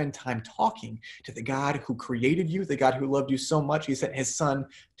you can spend time talking to the God who created you, the God who loved you so much, he sent his son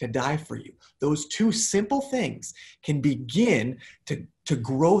to die for you. Those two simple things can begin to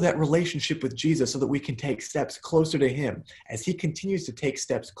grow that relationship with Jesus so that we can take steps closer to him as he continues to take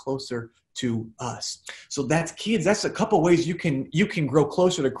steps closer to us. So that's kids. That's a couple ways you can grow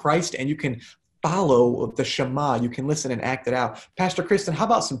closer to Christ and you can follow the Shema. You can listen and act it out. Pastor Kristen, how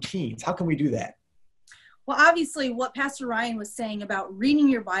about some teens? How can we do that? Well, obviously what Pastor Ryan was saying about reading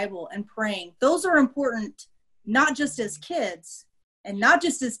your Bible and praying, those are important, not just as kids and not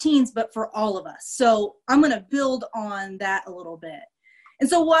just as teens, but for all of us. So I'm going to build on that a little bit. And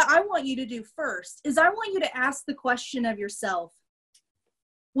so what I want you to do first is I want you to ask the question of yourself,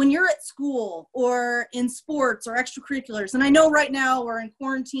 when you're at school or in sports or extracurriculars, and I know right now we're in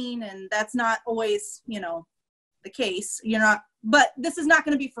quarantine and that's not always, the case, but this is not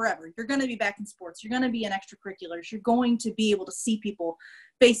going to be forever. You're going to be back in sports. You're going to be in extracurriculars. You're going to be able to see people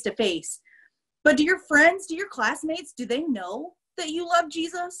face to face. But do your friends, do your classmates, do they know that you love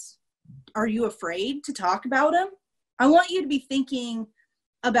Jesus? Are you afraid to talk about him? I want you to be thinking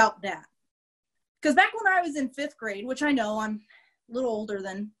about that. Because back when I was in 5th grade, which I know I'm a little older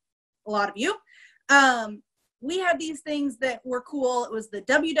than a lot of you, we had these things that were cool. It was the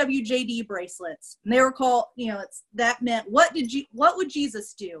WWJD bracelets. And they were called, that meant, what would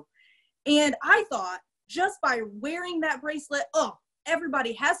Jesus do? And I thought just by wearing that bracelet,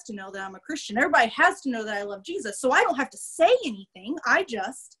 everybody has to know that I'm a Christian. Everybody has to know that I love Jesus. So I don't have to say anything. I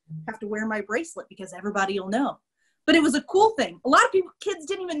just have to wear my bracelet because everybody will know. But it was a cool thing. A lot of kids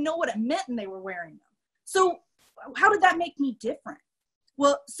didn't even know what it meant and they were wearing them. So how did that make me different?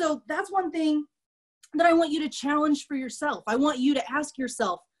 Well, so that's one thing that I want you to challenge for yourself. I want you to ask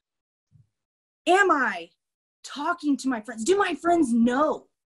yourself, am I talking to my friends? Do my friends know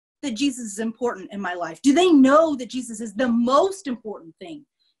that Jesus is important in my life? Do they know that Jesus is the most important thing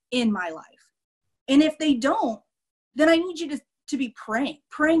in my life? And if they don't, then I need you to be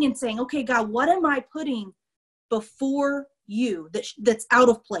praying and saying, okay, God, what am I putting before you that's out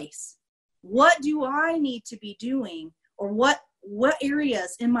of place? What do I need to be doing, or what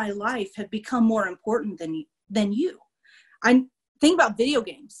areas in my life have become more important than you? I think about video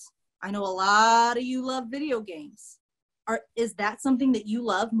games. I know a lot of you love video games. Is that something that you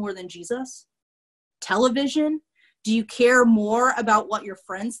love more than Jesus? Television? Do you care more about what your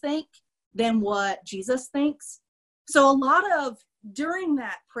friends think than what Jesus thinks? So a lot of, during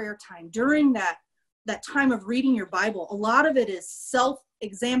that prayer time, during that time of reading your Bible, a lot of it is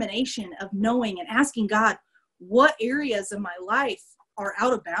self-examination of knowing and asking God, what areas of my life are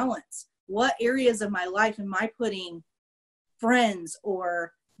out of balance? What areas of my life am I putting friends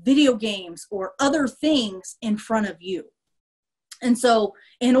or video games or other things in front of you? And so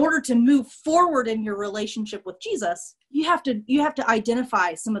in order to move forward in your relationship with Jesus, you have to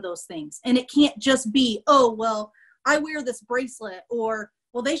identify some of those things. And it can't just be, oh, well, I wear this bracelet, or,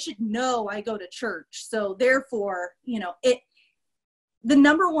 well, they should know I go to church. So therefore, the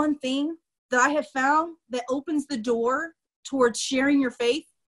number one thing that I have found that opens the door towards sharing your faith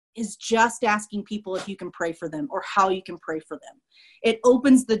is just asking people if you can pray for them or how you can pray for them. It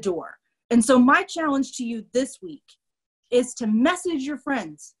opens the door. And so my challenge to you this week is to message your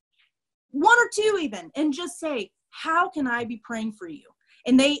friends, 1 or 2 even, and just say, how can I be praying for you?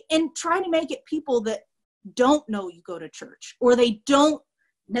 And try to make it people that don't know you go to church, or they don't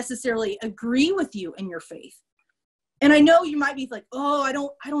necessarily agree with you in your faith. And I know you might be like, oh, I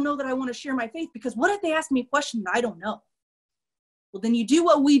don't know that I want to share my faith, because what if they ask me a question that I don't know? Well, then you do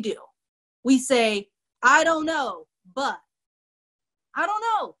what we do. We say, I don't know, but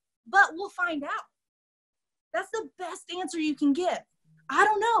we'll find out. That's the best answer you can give. I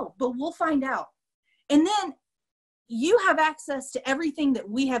don't know, but we'll find out. And then you have access to everything that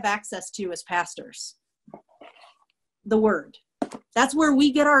we have access to as pastors. The Word. That's where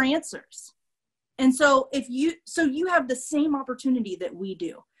we get our answers. And so you have the same opportunity that we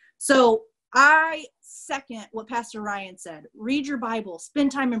do. So I second what Pastor Ryan said. Read your Bible,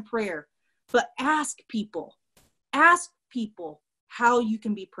 spend time in prayer, but ask people how you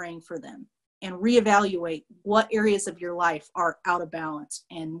can be praying for them, and reevaluate what areas of your life are out of balance,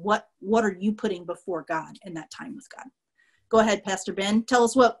 and what are you putting before God in that time with God. Go ahead, Pastor Ben. Tell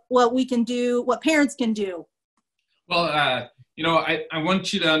us what we can do, what parents can do. Well, I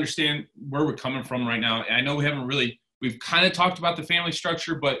want you to understand where we're coming from right now. I know we've kind of talked about the family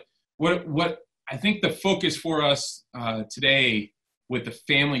structure, but what I think the focus for us today with the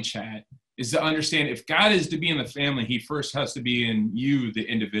family chat is to understand, if God is to be in the family, he first has to be in you, the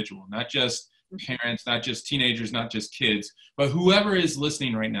individual, not just parents, not just teenagers, not just kids, but whoever is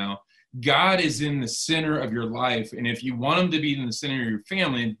listening right now. God is in the center of your life. And if you want him to be in the center of your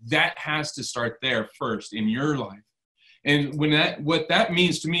family, that has to start there first in your life. And what that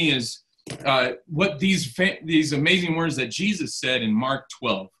means to me is what these amazing words that Jesus said in Mark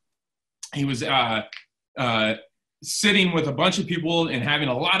 12. He was sitting with a bunch of people and having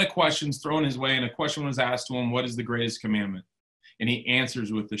a lot of questions thrown his way, and a question was asked to him, what is the greatest commandment? And he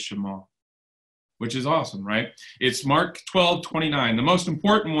answers with the Shema, which is awesome, right? It's Mark 12:29. The most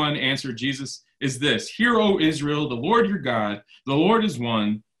important one, answered Jesus, is this: Hear, O Israel, the Lord your God, the Lord is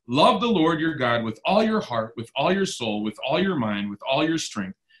one. Love the Lord your God with all your heart, with all your soul, with all your mind, with all your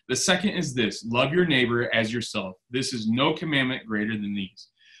strength. The second is this: love your neighbor as yourself. This is no commandment greater than these.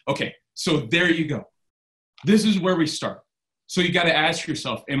 Okay, so there you go. This is where we start. So you got to ask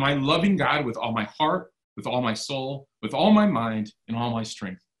yourself, am I loving God with all my heart, with all my soul, with all my mind, and all my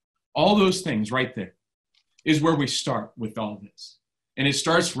strength? All those things right there is where we start with all this. And it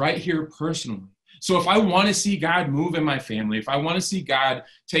starts right here personally. So if I want to see God move in my family, if I want to see God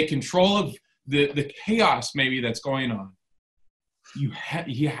take control of the chaos maybe that's going on,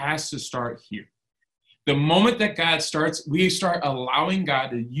 he has to start here. The moment that God starts, we start allowing God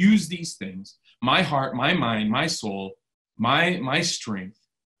to use these things, my heart, my mind, my soul, my strength.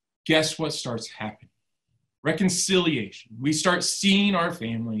 Guess what starts happening? Reconciliation. We start seeing our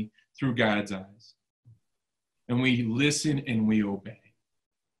family through God's eyes. And we listen and we obey.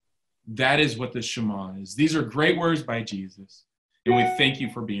 That is what the Shema is. These are great words by Jesus. And we thank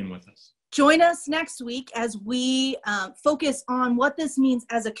you for being with us. Join us next week as we focus on what this means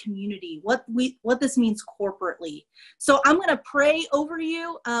as a community, what this means corporately. So I'm going to pray over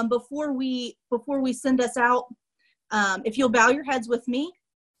you before we send us out. If you'll bow your heads with me.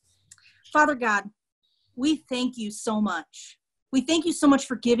 Father God, we thank you so much. We thank you so much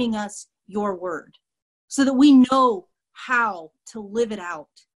for giving us your word so that we know how to live it out,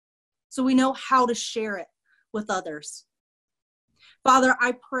 so we know how to share it with others. Father,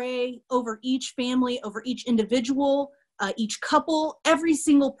 I pray over each family, over each individual, each couple, every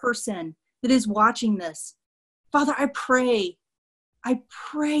single person that is watching this. Father, I pray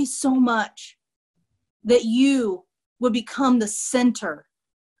so much that you would become the center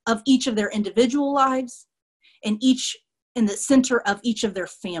of each of their individual lives and the center of each of their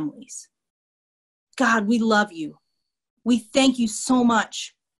families. God, we love you. We thank you so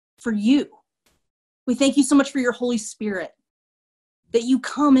much for you. We thank you so much for your Holy Spirit, that you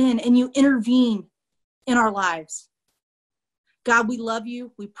come in and you intervene in our lives. God, we love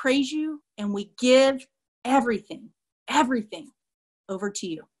you, we praise you, and we give everything over to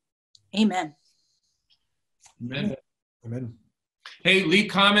you. Amen. Amen. Amen. Hey,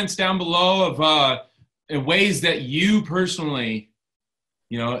 leave comments down below of ways that you personally,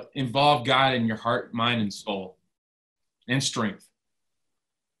 involve God in your heart, mind, and soul, and strength.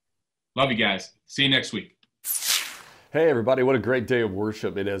 Love you guys. See you next week. Hey everybody, what a great day of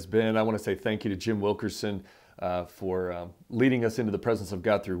worship it has been. I want to say thank you to Jim Wilkerson for leading us into the presence of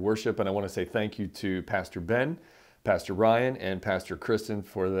God through worship. And I want to say thank you to Pastor Ben, Pastor Ryan, and Pastor Kristen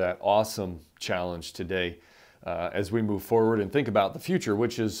for that awesome challenge today as we move forward and think about the future,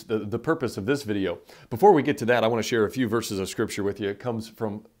 which is the purpose of this video. Before we get to that, I want to share a few verses of scripture with you. It comes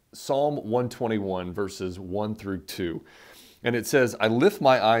from Psalm 121, verses 1 through 2. And it says, I lift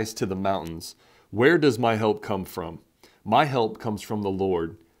my eyes to the mountains. Where does my help come from? My help comes from the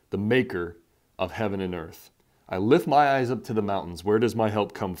Lord, the maker of heaven and earth. I lift my eyes up to the mountains. Where does my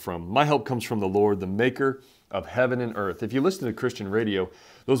help come from? My help comes from the Lord, the maker of heaven and earth. If you listen to Christian radio,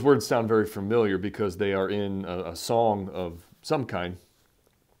 those words sound very familiar because they are in a song of some kind.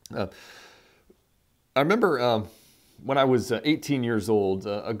 I remember when I was 18 years old,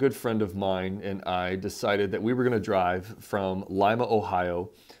 a good friend of mine and I decided that we were going to drive from Lima,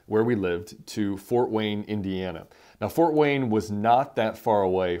 Ohio, where we lived, to Fort Wayne, Indiana. Now, Fort Wayne was not that far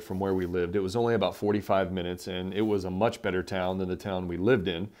away from where we lived. It was only about 45 minutes, and it was a much better town than the town we lived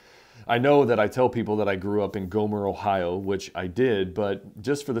in. I know that I tell people that I grew up in Gomer, Ohio, which I did, but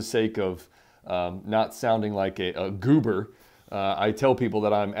just for the sake of not sounding like a goober, I tell people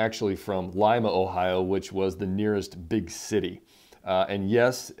that I'm actually from Lima, Ohio, which was the nearest big city. And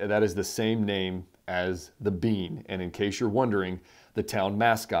yes, that is the same name as the bean. And in case you're wondering, the town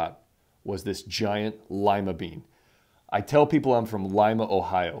mascot was this giant lima bean. I tell people I'm from Lima,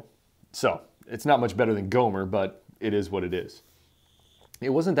 Ohio. So it's not much better than Gomer, but it is what it is. It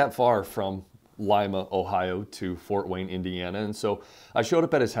wasn't that far from Lima, Ohio to Fort Wayne, Indiana. And so I showed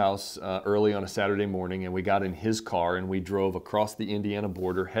up at his house early on a Saturday morning, and we got in his car and we drove across the Indiana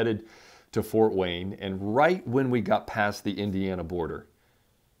border, headed to Fort Wayne. And right when we got past the Indiana border,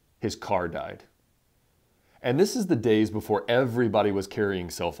 his car died. And this is the days before everybody was carrying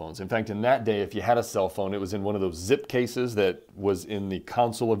cell phones. In fact, in that day, if you had a cell phone, it was in one of those zip cases that was in the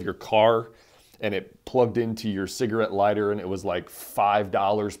console of your car, and it plugged into your cigarette lighter, and it was like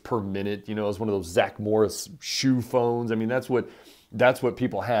 $5 per minute. You know, it was one of those Zach Morris shoe phones. I mean, that's what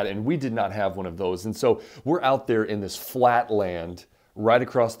people had, and we did not have one of those. And so we're out there in this flat land right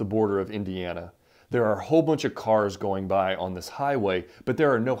across the border of Indiana. There are a whole bunch of cars going by on this highway, but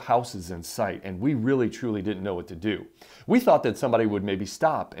there are no houses in sight, and we really truly didn't know what to do. We thought that somebody would maybe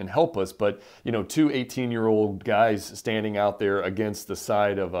stop and help us, but two 18-year-old guys standing out there against the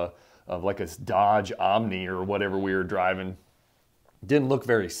side of like a Dodge Omni or whatever we were driving didn't look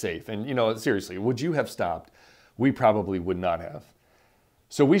very safe. And seriously, would you have stopped? We probably would not have.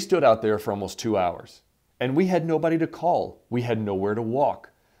 So we stood out there for almost 2 hours. And we had nobody to call. We had nowhere to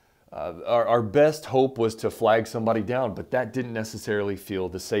walk. Our best hope was to flag somebody down, but that didn't necessarily feel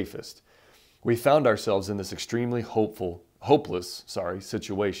the safest. We found ourselves in this extremely hopeless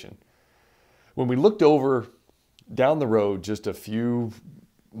situation. When we looked over down the road just a few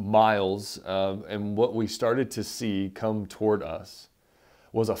miles, and what we started to see come toward us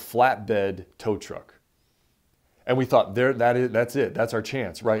was a flatbed tow truck. And we thought, that's it. That's our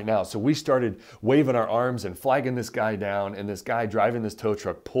chance right now. So we started waving our arms and flagging this guy down, and this guy driving this tow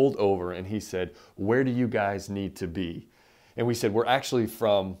truck pulled over and he said, "Where do you guys need to be?" And we said, "We're actually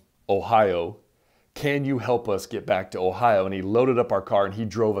from Ohio. Can you help us get back to Ohio?" And he loaded up our car and he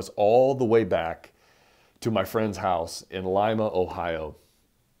drove us all the way back to my friend's house in Lima, Ohio.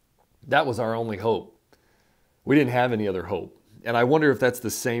 That was our only hope. We didn't have any other hope. And I wonder if that's the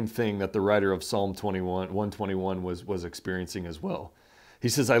same thing that the writer of Psalm 121 was experiencing as well. He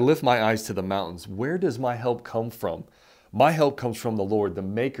says, "I lift my eyes to the mountains. Where does my help come from? My help comes from the Lord, the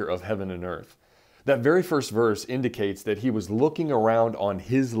maker of heaven and earth." That very first verse indicates that he was looking around on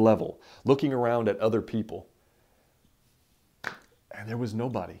his level, looking around at other people. And there was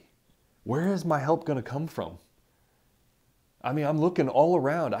nobody. Where is my help going to come from? I mean, I'm looking all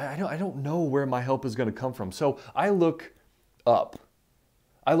around. I don't know where my help is going to come from. So I look up.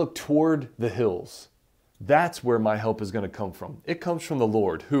 I look toward the hills. That's where my help is going to come from. It comes from the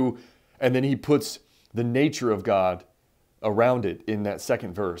Lord, who, and then he puts the nature of God around it in that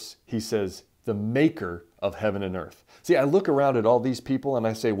second verse. He says, the maker of heaven and earth. See, I look around at all these people and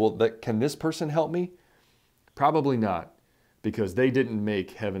I say, well, can this person help me? Probably not, because they didn't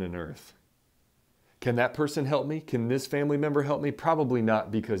make heaven and earth. Can that person help me? Can this family member help me? Probably not,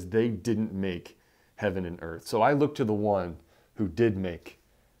 because they didn't make heaven and earth. So I look to the one who did make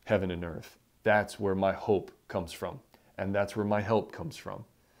heaven and earth. That's where my hope comes from. And that's where my help comes from.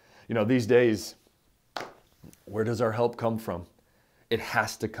 You know, these days, where does our help come from? It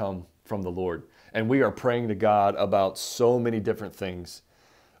has to come from the Lord. And we are praying to God about so many different things,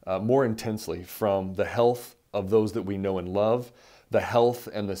 more intensely, from the health of those that we know and love, the health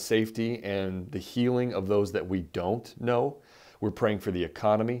and the safety and the healing of those that we don't know. We're praying for the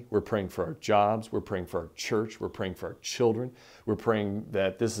economy. We're praying for our jobs. We're praying for our church. We're praying for our children. We're praying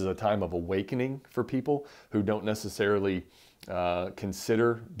that this is a time of awakening for people who don't necessarily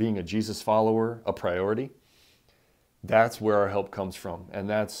consider being a Jesus follower a priority. That's where our help comes from. And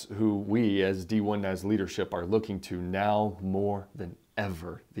that's who we as D1Nas leadership are looking to now more than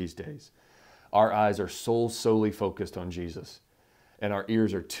ever these days. Our eyes are solely focused on Jesus, and our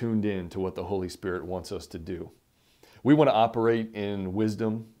ears are tuned in to what the Holy Spirit wants us to do. We want to operate in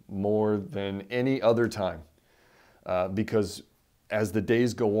wisdom more than any other time, because as the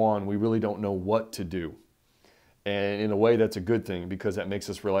days go on, we really don't know what to do. And in a way, that's a good thing, because that makes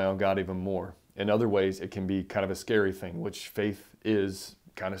us rely on God even more. In other ways, it can be kind of a scary thing, which faith is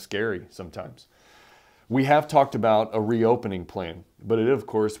kind of scary sometimes. We have talked about a reopening plan, but it, of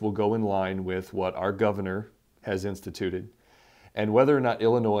course, will go in line with what our governor has instituted, and whether or not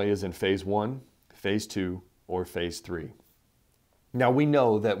Illinois is in phase 1, phase 2, or phase 3. Now, we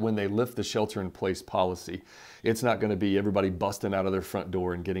know that when they lift the shelter-in-place policy, it's not going to be everybody busting out of their front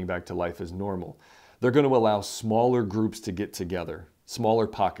door and getting back to life as normal. They're going to allow smaller groups to get together, smaller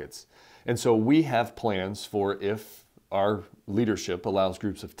pockets. And so we have plans for if our leadership allows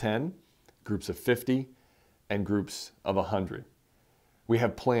groups of 10, groups of 50, and groups of 100. We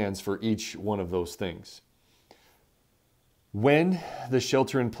have plans for each one of those things. When the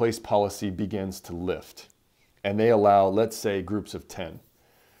shelter-in-place policy begins to lift, and they allow, let's say, groups of 10,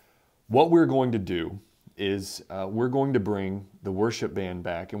 what we're going to do is we're going to bring the worship band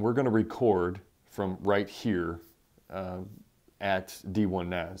back, and we're going to record from right here at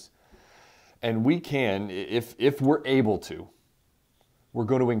D1Nas. And we can, if we're able to, we're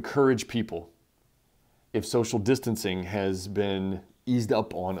going to encourage people, if social distancing has been eased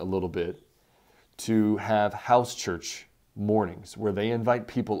up on a little bit, to have house church mornings where they invite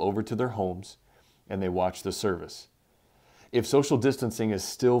people over to their homes and they watch the service. If social distancing is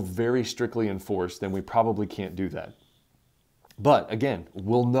still very strictly enforced, then we probably can't do that. But again,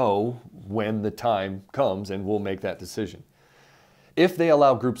 we'll know when the time comes and we'll make that decision. If they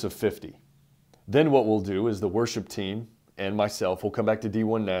allow groups of 50, then what we'll do is the worship team and myself will come back to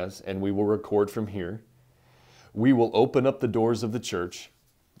D1Nas and we will record from here. We will open up the doors of the church,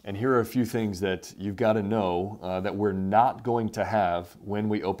 and here are a few things that you've got to know that we're not going to have when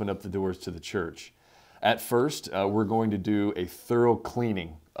we open up the doors to the church. At first, we're going to do a thorough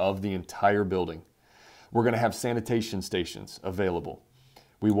cleaning of the entire building. We're going to have sanitation stations available.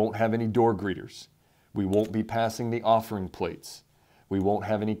 We won't have any door greeters. We won't be passing the offering plates. We won't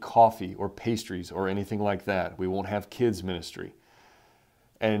have any coffee or pastries or anything like that. We won't have kids ministry.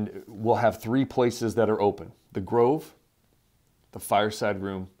 And we'll have 3 places that are open: the Grove, the Fireside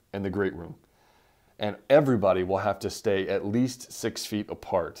Room, and the Great Room. And everybody will have to stay at least 6 feet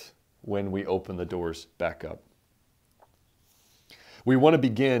apart when we open the doors back up. We want to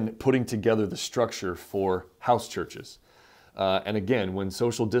begin putting together the structure for house churches. And again, when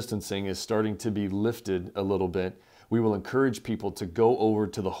social distancing is starting to be lifted a little bit, we will encourage people to go over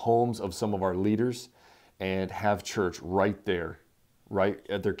to the homes of some of our leaders and have church right there, right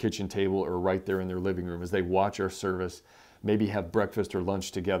at their kitchen table or right there in their living room as they watch our service, maybe have breakfast or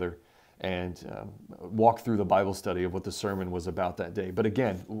lunch together and walk through the Bible study of what the sermon was about that day. But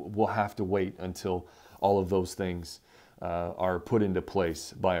again, we'll have to wait until all of those things are put into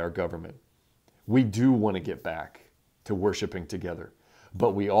place by our government. We do want to get back to worshiping together,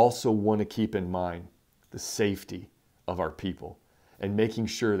 but we also want to keep in mind the safety of our people and making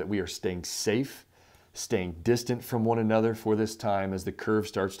sure that we are staying safe, staying distant from one another for this time as the curve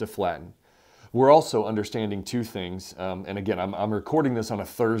starts to flatten. We're also understanding 2 things, and again, I'm recording this on a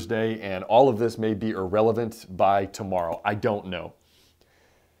Thursday, and all of this may be irrelevant by tomorrow. I don't know.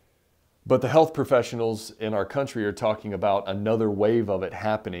 But the health professionals in our country are talking about another wave of it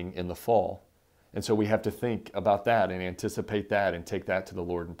happening in the fall. And so we have to think about that and anticipate that and take that to the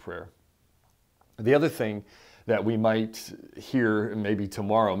Lord in prayer. The other thing that we might hear maybe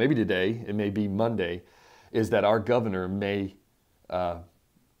tomorrow, maybe today, it may be Monday, is that our governor may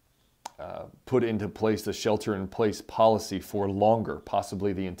put into place the shelter-in-place policy for longer,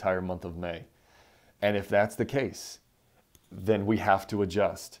 possibly the entire month of May. And if that's the case, then we have to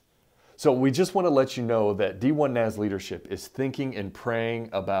adjust. So we just want to let you know that D1NAS leadership is thinking and praying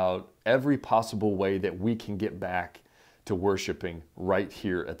about every possible way that we can get back to worshiping right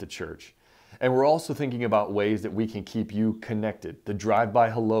here at the church. And we're also thinking about ways that we can keep you connected. The drive-by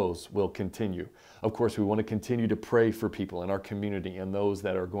hellos will continue. Of course, we want to continue to pray for people in our community and those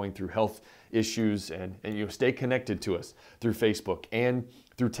that are going through health issues, and stay connected to us through Facebook and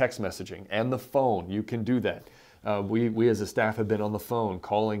through text messaging and the phone. You can do that. We as a staff have been on the phone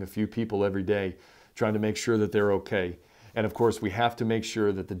calling a few people every day, trying to make sure that they're okay. And of course, we have to make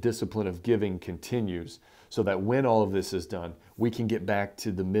sure that the discipline of giving continues so that when all of this is done, we can get back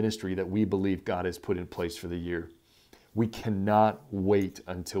to the ministry that we believe God has put in place for the year. We cannot wait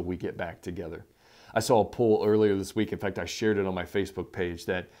until we get back together. I saw a poll earlier this week, in fact, I shared it on my Facebook page,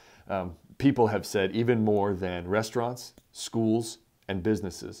 that people have said even more than restaurants, schools, and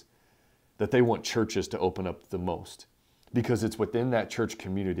businesses, that they want churches to open up the most, because it's within that church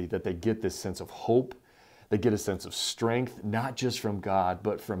community that they get this sense of hope, they get a sense of strength, not just from God,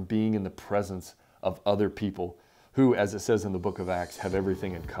 but from being in the presence of other people who, as it says in the book of Acts, have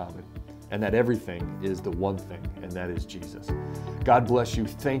everything in common. And that everything is the one thing, and that is Jesus. God bless you.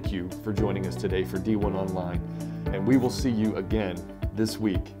 Thank you for joining us today for D1 Online. And we will see you again this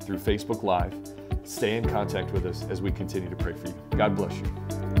week through Facebook Live. Stay in contact with us as we continue to pray for you. God bless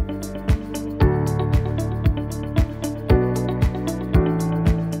you.